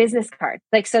a business card,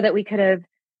 like so that we could have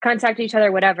contacted each other,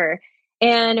 whatever.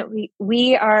 And then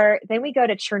we go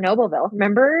to Chernobyl.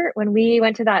 Remember when we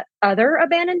went to that other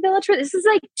abandoned village? This is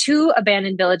like 2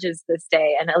 abandoned villages this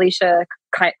day. And Alicia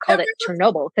called it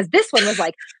Chernobyl because this one was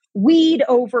like weed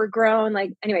overgrown.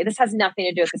 Like, anyway, this has nothing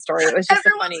to do with the story. It was just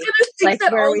a funny, like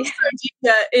that where all we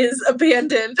Sardinia is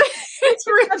abandoned. It's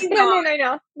really not. I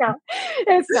know. No,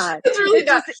 it's not. It's really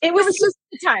not. It was just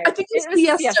the time. I think it was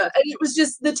Fiesta, and it was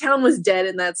just the town was dead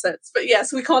in that sense. But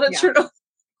yes, we called it Chernobyl.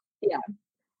 Yeah.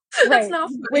 That's right. not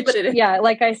funny, Which, but it is. Yeah,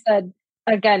 like I said,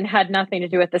 again, had nothing to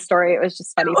do with the story. It was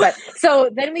just funny. But so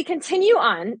then we continue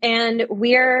on and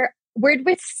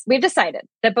we've decided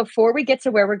that before we get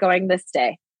to where we're going this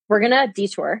day, we're going to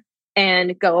detour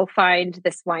and go find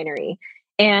this winery.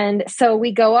 And so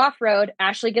we go off road.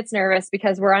 Ashley gets nervous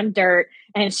because we're on dirt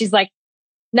and she's like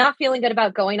not feeling good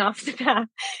about going off the path.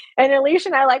 And Alicia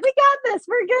and I are like, "We got this.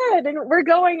 We're good." And we're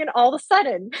going and all of a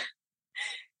sudden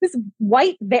this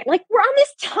white van, like we're on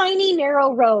this tiny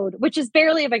narrow road, which is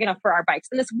barely big enough for our bikes.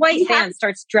 And this white van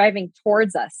starts driving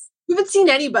towards us. We haven't seen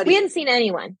anybody. We hadn't seen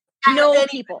anyone. No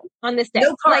people on this day.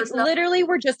 No cars. Like literally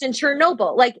we're just in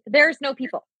Chernobyl. Like there's no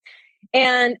people.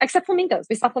 And except flamingos.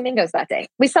 We saw flamingos that day.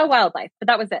 We saw wildlife, but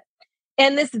that was it.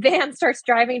 And this van starts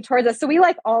driving towards us. So we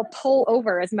like all pull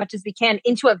over as much as we can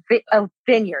into a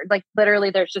vineyard. Like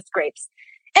literally there's just grapes.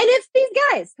 And it's these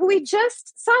guys who we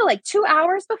just saw like 2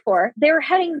 hours before. They were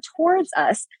heading towards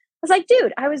us. I was like,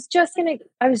 "Dude, I was just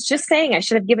saying I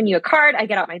should have given you a card." I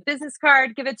get out my business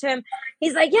card, give it to him.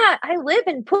 He's like, "Yeah, I live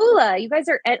in Pula. You guys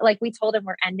are like," we told him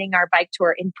we're ending our bike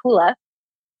tour in Pula.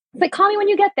 He's like, "Call me when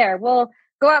you get there. We'll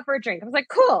go out for a drink." I was like,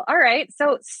 "Cool. All right."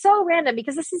 So random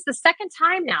because this is the second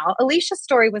time now. Alicia's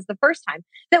story was the first time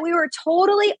that we were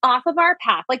totally off of our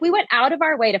path. Like we went out of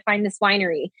our way to find this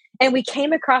winery and we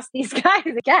came across these guys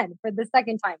again for the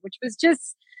second time, which was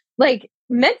just like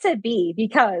meant to be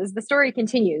because the story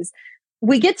continues.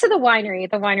 We get to the winery.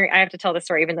 I have to tell the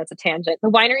story even though it's a tangent. The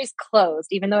winery's closed,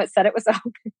 even though it said it was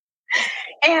open.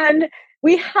 And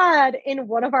we had in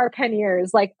one of our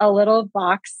panniers, like a little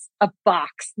box.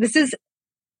 This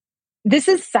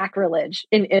is sacrilege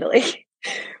in Italy.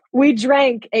 We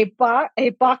drank a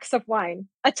box of wine,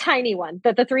 a tiny one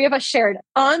that the 3 of us shared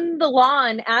on the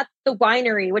lawn at the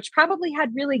winery, which probably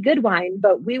had really good wine,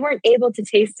 but we weren't able to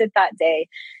taste it that day.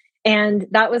 And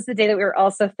that was the day that we were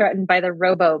also threatened by the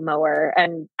robo mower.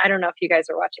 And I don't know if you guys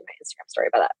were watching my Instagram story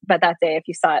about that, but that day, if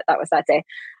you saw it, that was that day.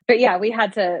 But yeah, we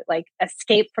had to like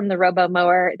escape from the robo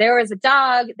mower. There was a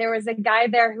dog. There was a guy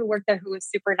there who worked there who was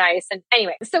super nice. And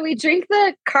anyway, so we drink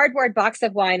the cardboard box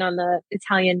of wine on the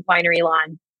Italian winery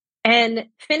lawn and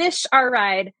finish our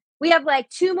ride. We have like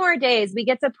 2 more days. We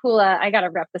get to Pula. I got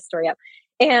to wrap this story up.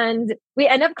 And we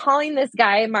end up calling this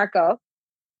guy, Marco.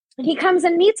 He comes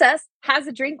and meets us, has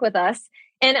a drink with us.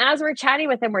 And as we're chatting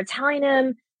with him, we're telling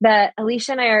him that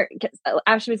Alicia and I are,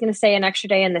 Ashley was going to stay an extra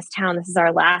day in this town. This is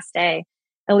our last day.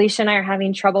 Alicia and I are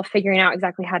having trouble figuring out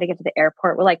exactly how to get to the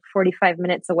airport. We're like 45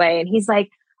 minutes away. And he's like,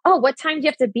 oh, what time do you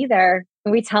have to be there?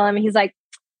 And we tell him, and he's like,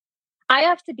 I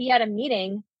have to be at a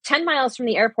meeting 10 miles from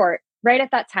the airport right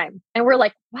at that time. And we're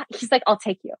like, what? He's like, I'll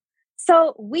take you.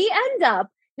 So we end up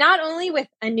not only with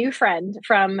a new friend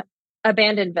from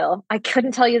Abandonville, I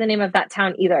couldn't tell you the name of that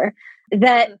town either,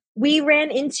 that we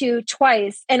ran into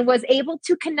twice and was able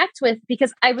to connect with,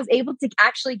 because I was able to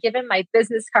actually give him my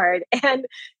business card and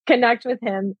connect with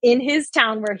him in his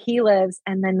town where he lives.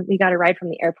 And then we got a ride from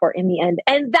the airport in the end.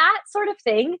 And that sort of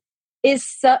thing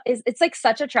it's like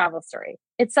such a travel story.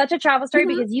 It's such a travel story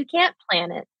because you can't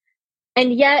plan it.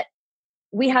 And yet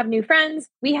we have new friends.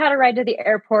 We had a ride to the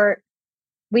airport.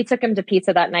 We took him to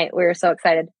pizza that night. We were so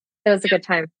excited. It was a good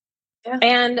time. Yeah.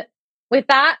 And with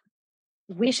that,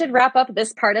 we should wrap up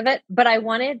this part of it. But I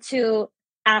wanted to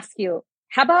ask you,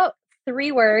 how about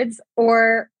 3 words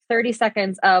or 30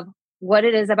 seconds of what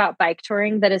it is about bike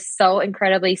touring that is so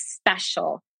incredibly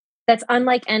special, that's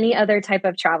unlike any other type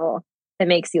of travel, that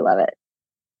makes you love it?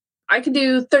 I can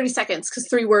do 30 seconds because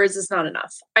 3 words is not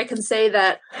enough. I can say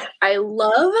that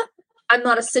I'm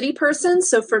not a city person.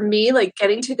 So for me, like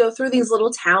getting to go through these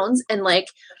little towns and like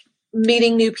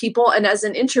meeting new people. And as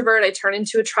an introvert, I turn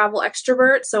into a travel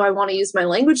extrovert. So I want to use my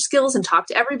language skills and talk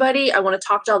to everybody. I want to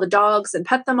talk to all the dogs and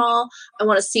pet them all. I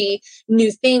want to see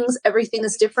new things. Everything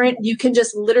is different. You can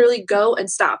just literally go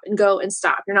and stop and go and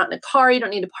stop. You're not in a car. You don't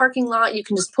need a parking lot. You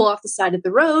can just pull off the side of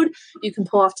the road. You can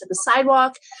pull off to the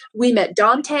sidewalk. We met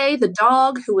Dante, the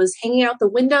dog who was hanging out the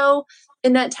window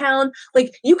in that town.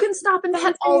 Like you can stop and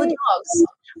pet all the dogs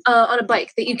on a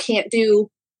bike that you can't do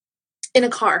in a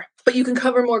car, but you can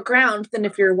cover more ground than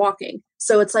if you're walking.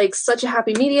 So it's like such a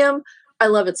happy medium. I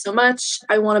love it so much.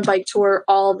 I want to bike tour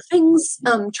all the things.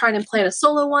 I'm trying to plan a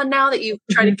solo one now that you've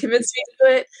tried to convince me to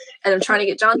do it. And I'm trying to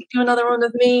get John to do another one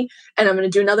with me. And I'm going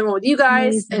to do another one with you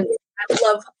guys. Amazing. And I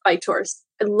love bike tours.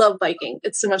 I love biking.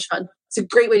 It's so much fun. It's a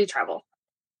great way to travel.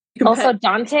 Also,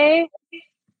 Dante.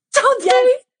 Yes.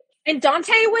 And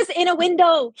Dante was in a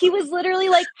window. He was literally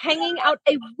like hanging out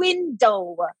a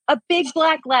window, a big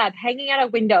black lab hanging out a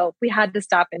window. We had to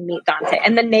stop and meet Dante.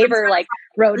 And the neighbor like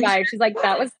rode by. She's like,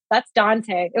 that's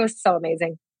Dante. It was so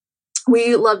amazing.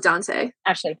 We love Dante.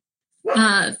 Ashley.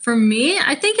 For me,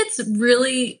 I think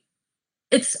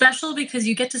it's special because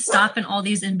you get to stop in all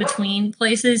these in-between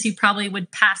places you probably would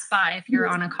pass by if you're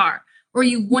on a car, or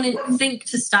you wouldn't think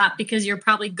to stop because you're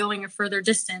probably going a further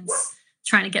distance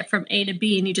trying to get from A to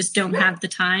B and you just don't have the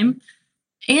time.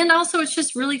 And also it's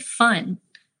just really fun.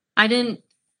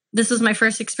 This was my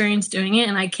first experience doing it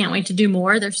and I can't wait to do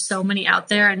more. There's so many out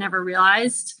there I never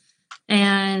realized.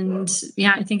 And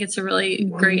yeah, I think it's a really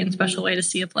great and special way to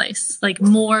see a place, like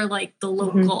more like the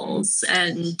locals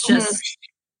and just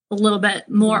a little bit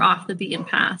more off the beaten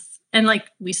path. And like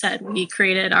we said, we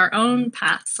created our own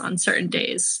paths on certain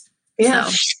days. Yeah.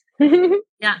 So,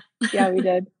 yeah. Yeah, we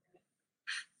did.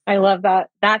 I love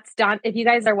that. That's Dante. If you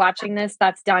guys are watching this,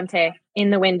 that's Dante in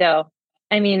the window.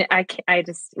 I mean,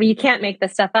 you can't make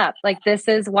this stuff up. Like this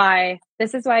is why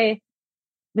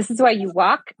you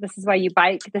walk. This is why you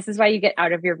bike. This is why you get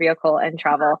out of your vehicle and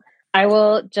travel. I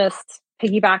will just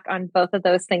piggyback on both of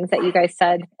those things that you guys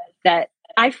said, that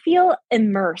I feel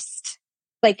immersed.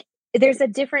 Like there's a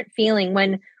different feeling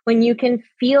when you can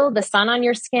feel the sun on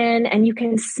your skin and you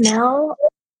can smell.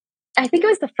 I think it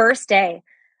was the first day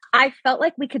I felt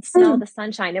like we could smell the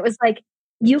sunshine. It was like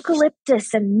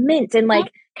eucalyptus and mint and like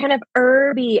kind of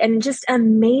herby and just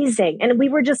amazing. And we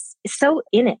were just so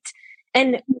in it.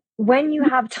 And when you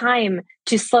have time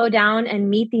to slow down and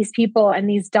meet these people and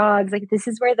these dogs, like this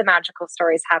is where the magical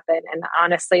stories happen. And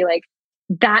honestly, like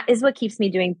that is what keeps me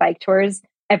doing bike tours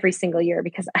every single year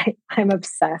because I'm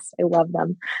obsessed. I love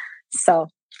them. So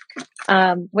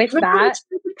with that,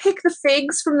 we pick the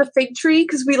figs from the fig tree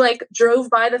because we like drove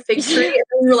by the fig tree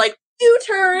and we were like,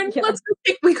 U-turn, let's go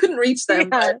pick. We couldn't reach them.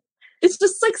 Yeah. It's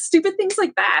just like stupid things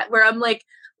like that where I'm like,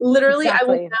 literally,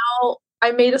 exactly.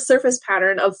 I made a surface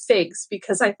pattern of figs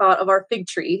because I thought of our fig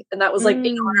tree, and that was like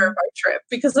in honor of our trip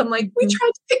because I'm like, we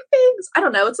tried to pick figs. I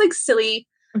don't know, it's like silly.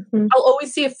 I'll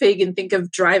always see a fig and think of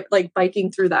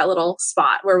biking through that little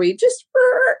spot where we just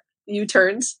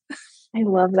U-turns. I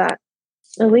love that.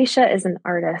 Alicia is an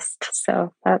artist,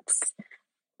 so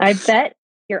I bet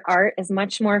your art is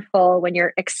much more full when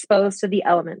you're exposed to the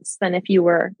elements than if you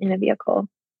were in a vehicle.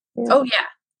 Yeah. Oh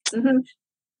yeah. Mm-hmm.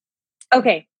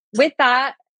 Okay, with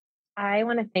that, I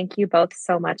want to thank you both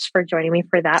so much for joining me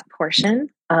for that portion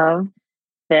of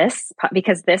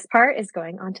because this part is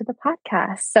going onto the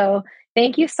podcast. So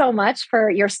thank you so much for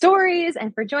your stories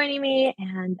and for joining me.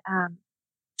 And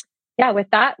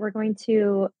with that, we're going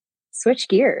to switch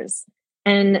gears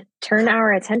and turn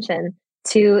our attention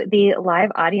to the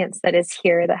live audience that is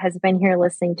here, that has been here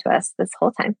listening to us this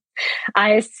whole time.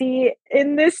 I see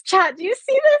in this chat, do you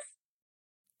see this?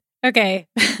 Okay.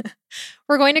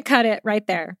 We're going to cut it right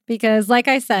there because, like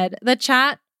I said, the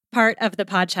chat part of the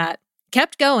pod chat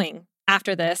kept going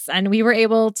after this, and we were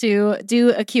able to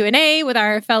do a Q&A with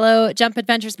our fellow Jump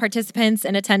Adventures participants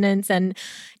in attendance and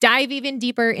dive even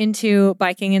deeper into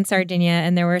biking in Sardinia.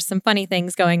 And there were some funny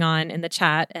things going on in the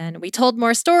chat, and we told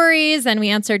more stories and we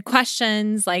answered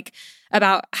questions like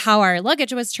about how our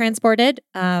luggage was transported,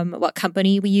 what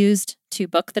company we used to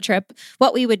book the trip,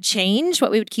 what we would change,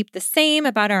 what we would keep the same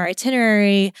about our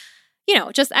itinerary,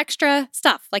 just extra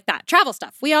stuff like that, travel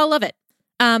stuff. We all love it.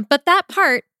 But that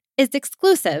part is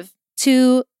exclusive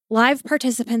to live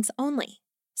participants only.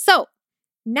 So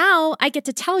now I get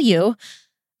to tell you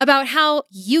about how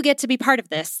you get to be part of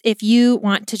this if you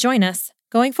want to join us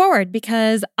going forward,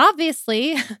 because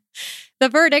obviously the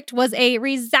verdict was a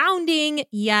resounding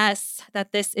yes,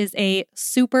 that this is a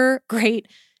super great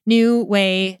new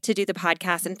way to do the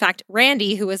podcast. In fact,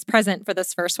 Randy, who was present for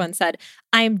this first one, said,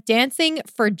 "I'm dancing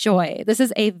for joy. This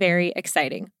is a very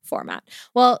exciting format."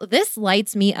 Well, this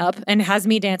lights me up and has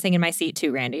me dancing in my seat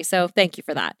too, Randy. So thank you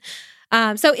for that.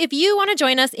 So if you want to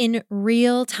join us in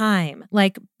real time,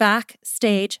 like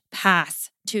backstage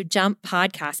pass to Jump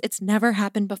Podcast, it's never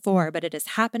happened before, but it is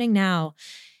happening now.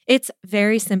 It's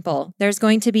very simple. There's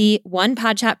going to be one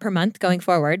pod chat per month going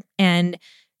forward, and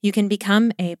you can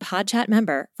become a PodChat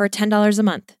member for $10 a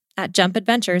month at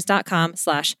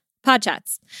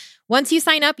jumpadventures.com/podchats. Once you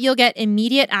sign up, you'll get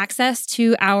immediate access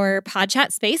to our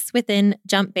PodChat space within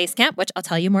Jump Basecamp, which I'll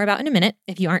tell you more about in a minute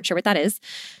if you aren't sure what that is.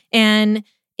 And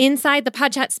inside the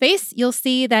PodChat space, you'll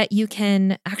see that you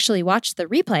can actually watch the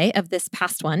replay of this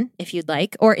past one if you'd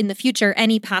like, or in the future,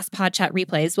 any past PodChat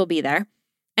replays will be there.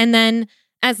 And then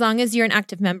as long as you're an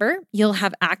active member, you'll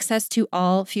have access to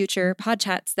all future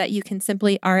podchats that you can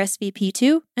simply RSVP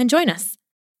to and join us.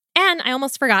 And I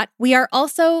almost forgot, we are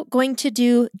also going to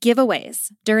do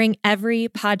giveaways during every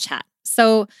podchat.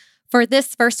 So for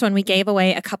this first one, we gave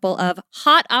away a couple of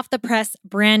hot off the press,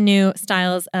 brand new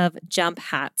styles of jump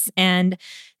hats. And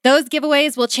those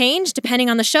giveaways will change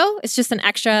depending on the show. It's just an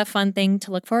extra fun thing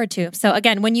to look forward to. So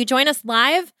again, when you join us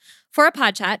live for a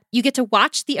pod chat, you get to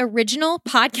watch the original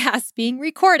podcast being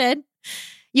recorded.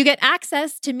 You get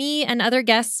access to me and other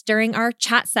guests during our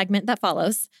chat segment that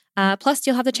follows. Plus,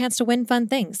 you'll have the chance to win fun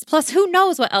things. Plus, who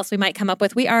knows what else we might come up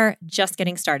with. We are just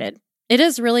getting started. It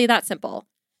is really that simple.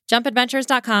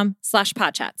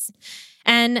 jumpadventures.com/podchats.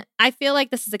 And I feel like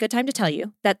this is a good time to tell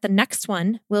you that the next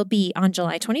one will be on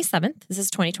July 27th. This is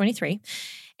 2023.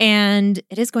 And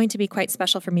it is going to be quite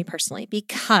special for me personally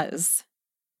because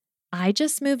I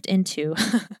just moved into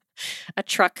a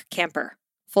truck camper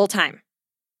full time.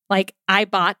 Like, I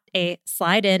bought a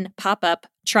slide-in pop-up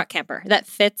truck camper that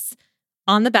fits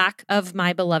on the back of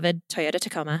my beloved Toyota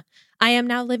Tacoma. I am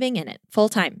now living in it full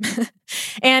time.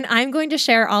 And I'm going to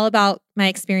share all about my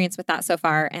experience with that so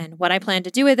far and what I plan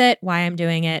to do with it, why I'm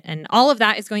doing it, and all of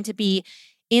that is going to be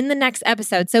in the next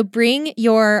episode. So bring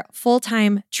your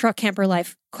full-time truck camper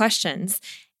life questions.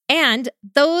 And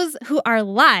those who are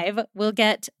live will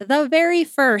get the very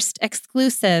first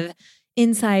exclusive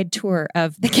inside tour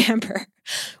of the camper,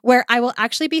 where I will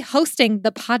actually be hosting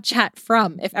the pod chat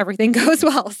from if everything goes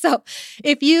well. So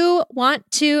if you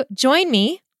want to join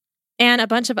me and a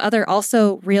bunch of other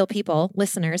also real people,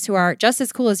 listeners who are just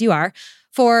as cool as you are,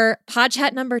 for pod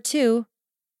chat number 2,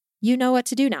 you know what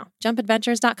to do now.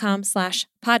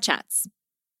 jumpadventures.com/podchats.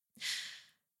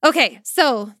 Okay,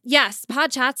 so yes, pod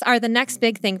chats are the next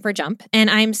big thing for Jump, and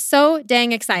I'm so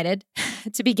dang excited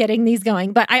to be getting these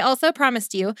going. But I also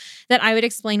promised you that I would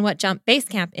explain what Jump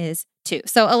Basecamp is too.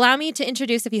 So allow me to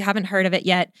introduce, if you haven't heard of it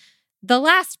yet, the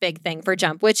last big thing for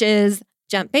Jump, which is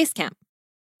Jump Basecamp.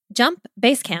 Jump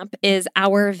Basecamp is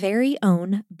our very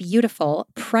own beautiful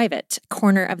private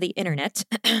corner of the internet,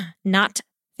 not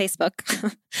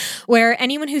Facebook, where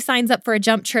anyone who signs up for a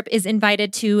jump trip is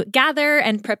invited to gather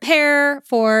and prepare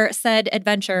for said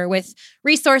adventure with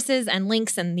resources and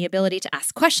links and the ability to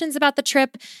ask questions about the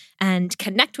trip and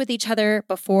connect with each other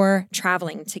before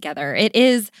traveling together. It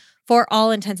is, for all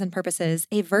intents and purposes,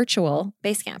 a virtual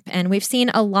base camp, and we've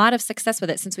seen a lot of success with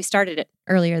it since we started it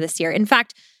earlier this year. In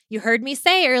fact, you heard me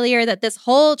say earlier that this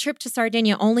whole trip to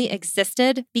Sardinia only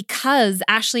existed because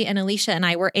Ashley and Alicia and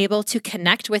I were able to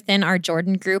connect within our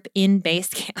Jordan group in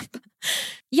base camp.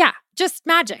 Yeah, just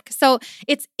magic. So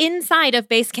it's inside of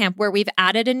Basecamp where we've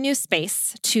added a new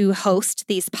space to host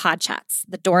these pod chats.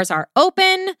 The doors are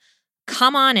open.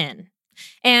 Come on in.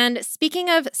 And speaking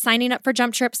of signing up for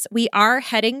jump trips, we are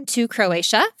heading to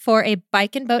Croatia for a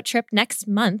bike and boat trip next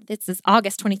month. It's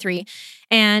August 23,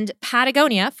 and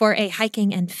Patagonia for a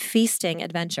hiking and feasting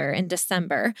adventure in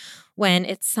December when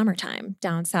it's summertime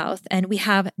down south. And we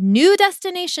have new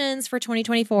destinations for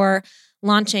 2024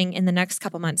 launching in the next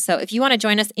couple months. So if you want to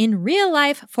join us in real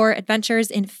life for adventures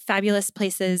in fabulous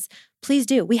places, please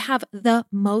do. We have the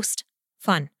most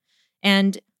fun.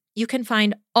 And you can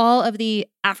find all of the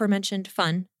aforementioned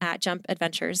fun at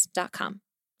jumpadventures.com.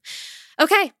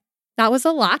 Okay, that was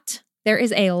a lot. There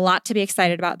is a lot to be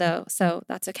excited about, though, so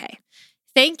that's okay.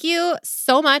 Thank you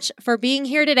so much for being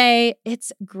here today.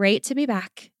 It's great to be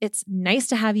back. It's nice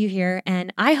to have you here,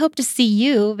 and I hope to see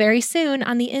you very soon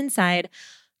on the inside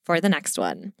for the next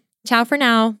one. Ciao for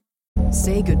now.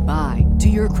 Say goodbye to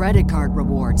your credit card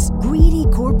rewards. Greedy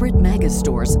corporate mega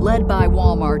stores, led by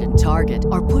Walmart and Target,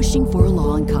 are pushing for a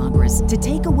law in Congress to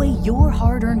take away your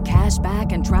hard-earned cash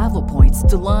back and travel points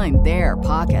to line their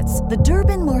pockets. The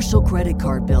Durbin-Marshall credit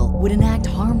card bill would enact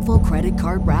harmful credit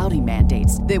card routing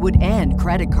mandates that would end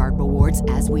credit card rewards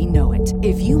as we know it.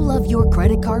 If you love your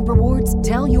credit card rewards,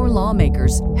 tell your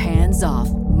lawmakers, hands off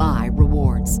my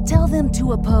rewards. Tell them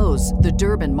to oppose the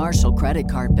Durbin-Marshall credit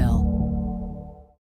card bill.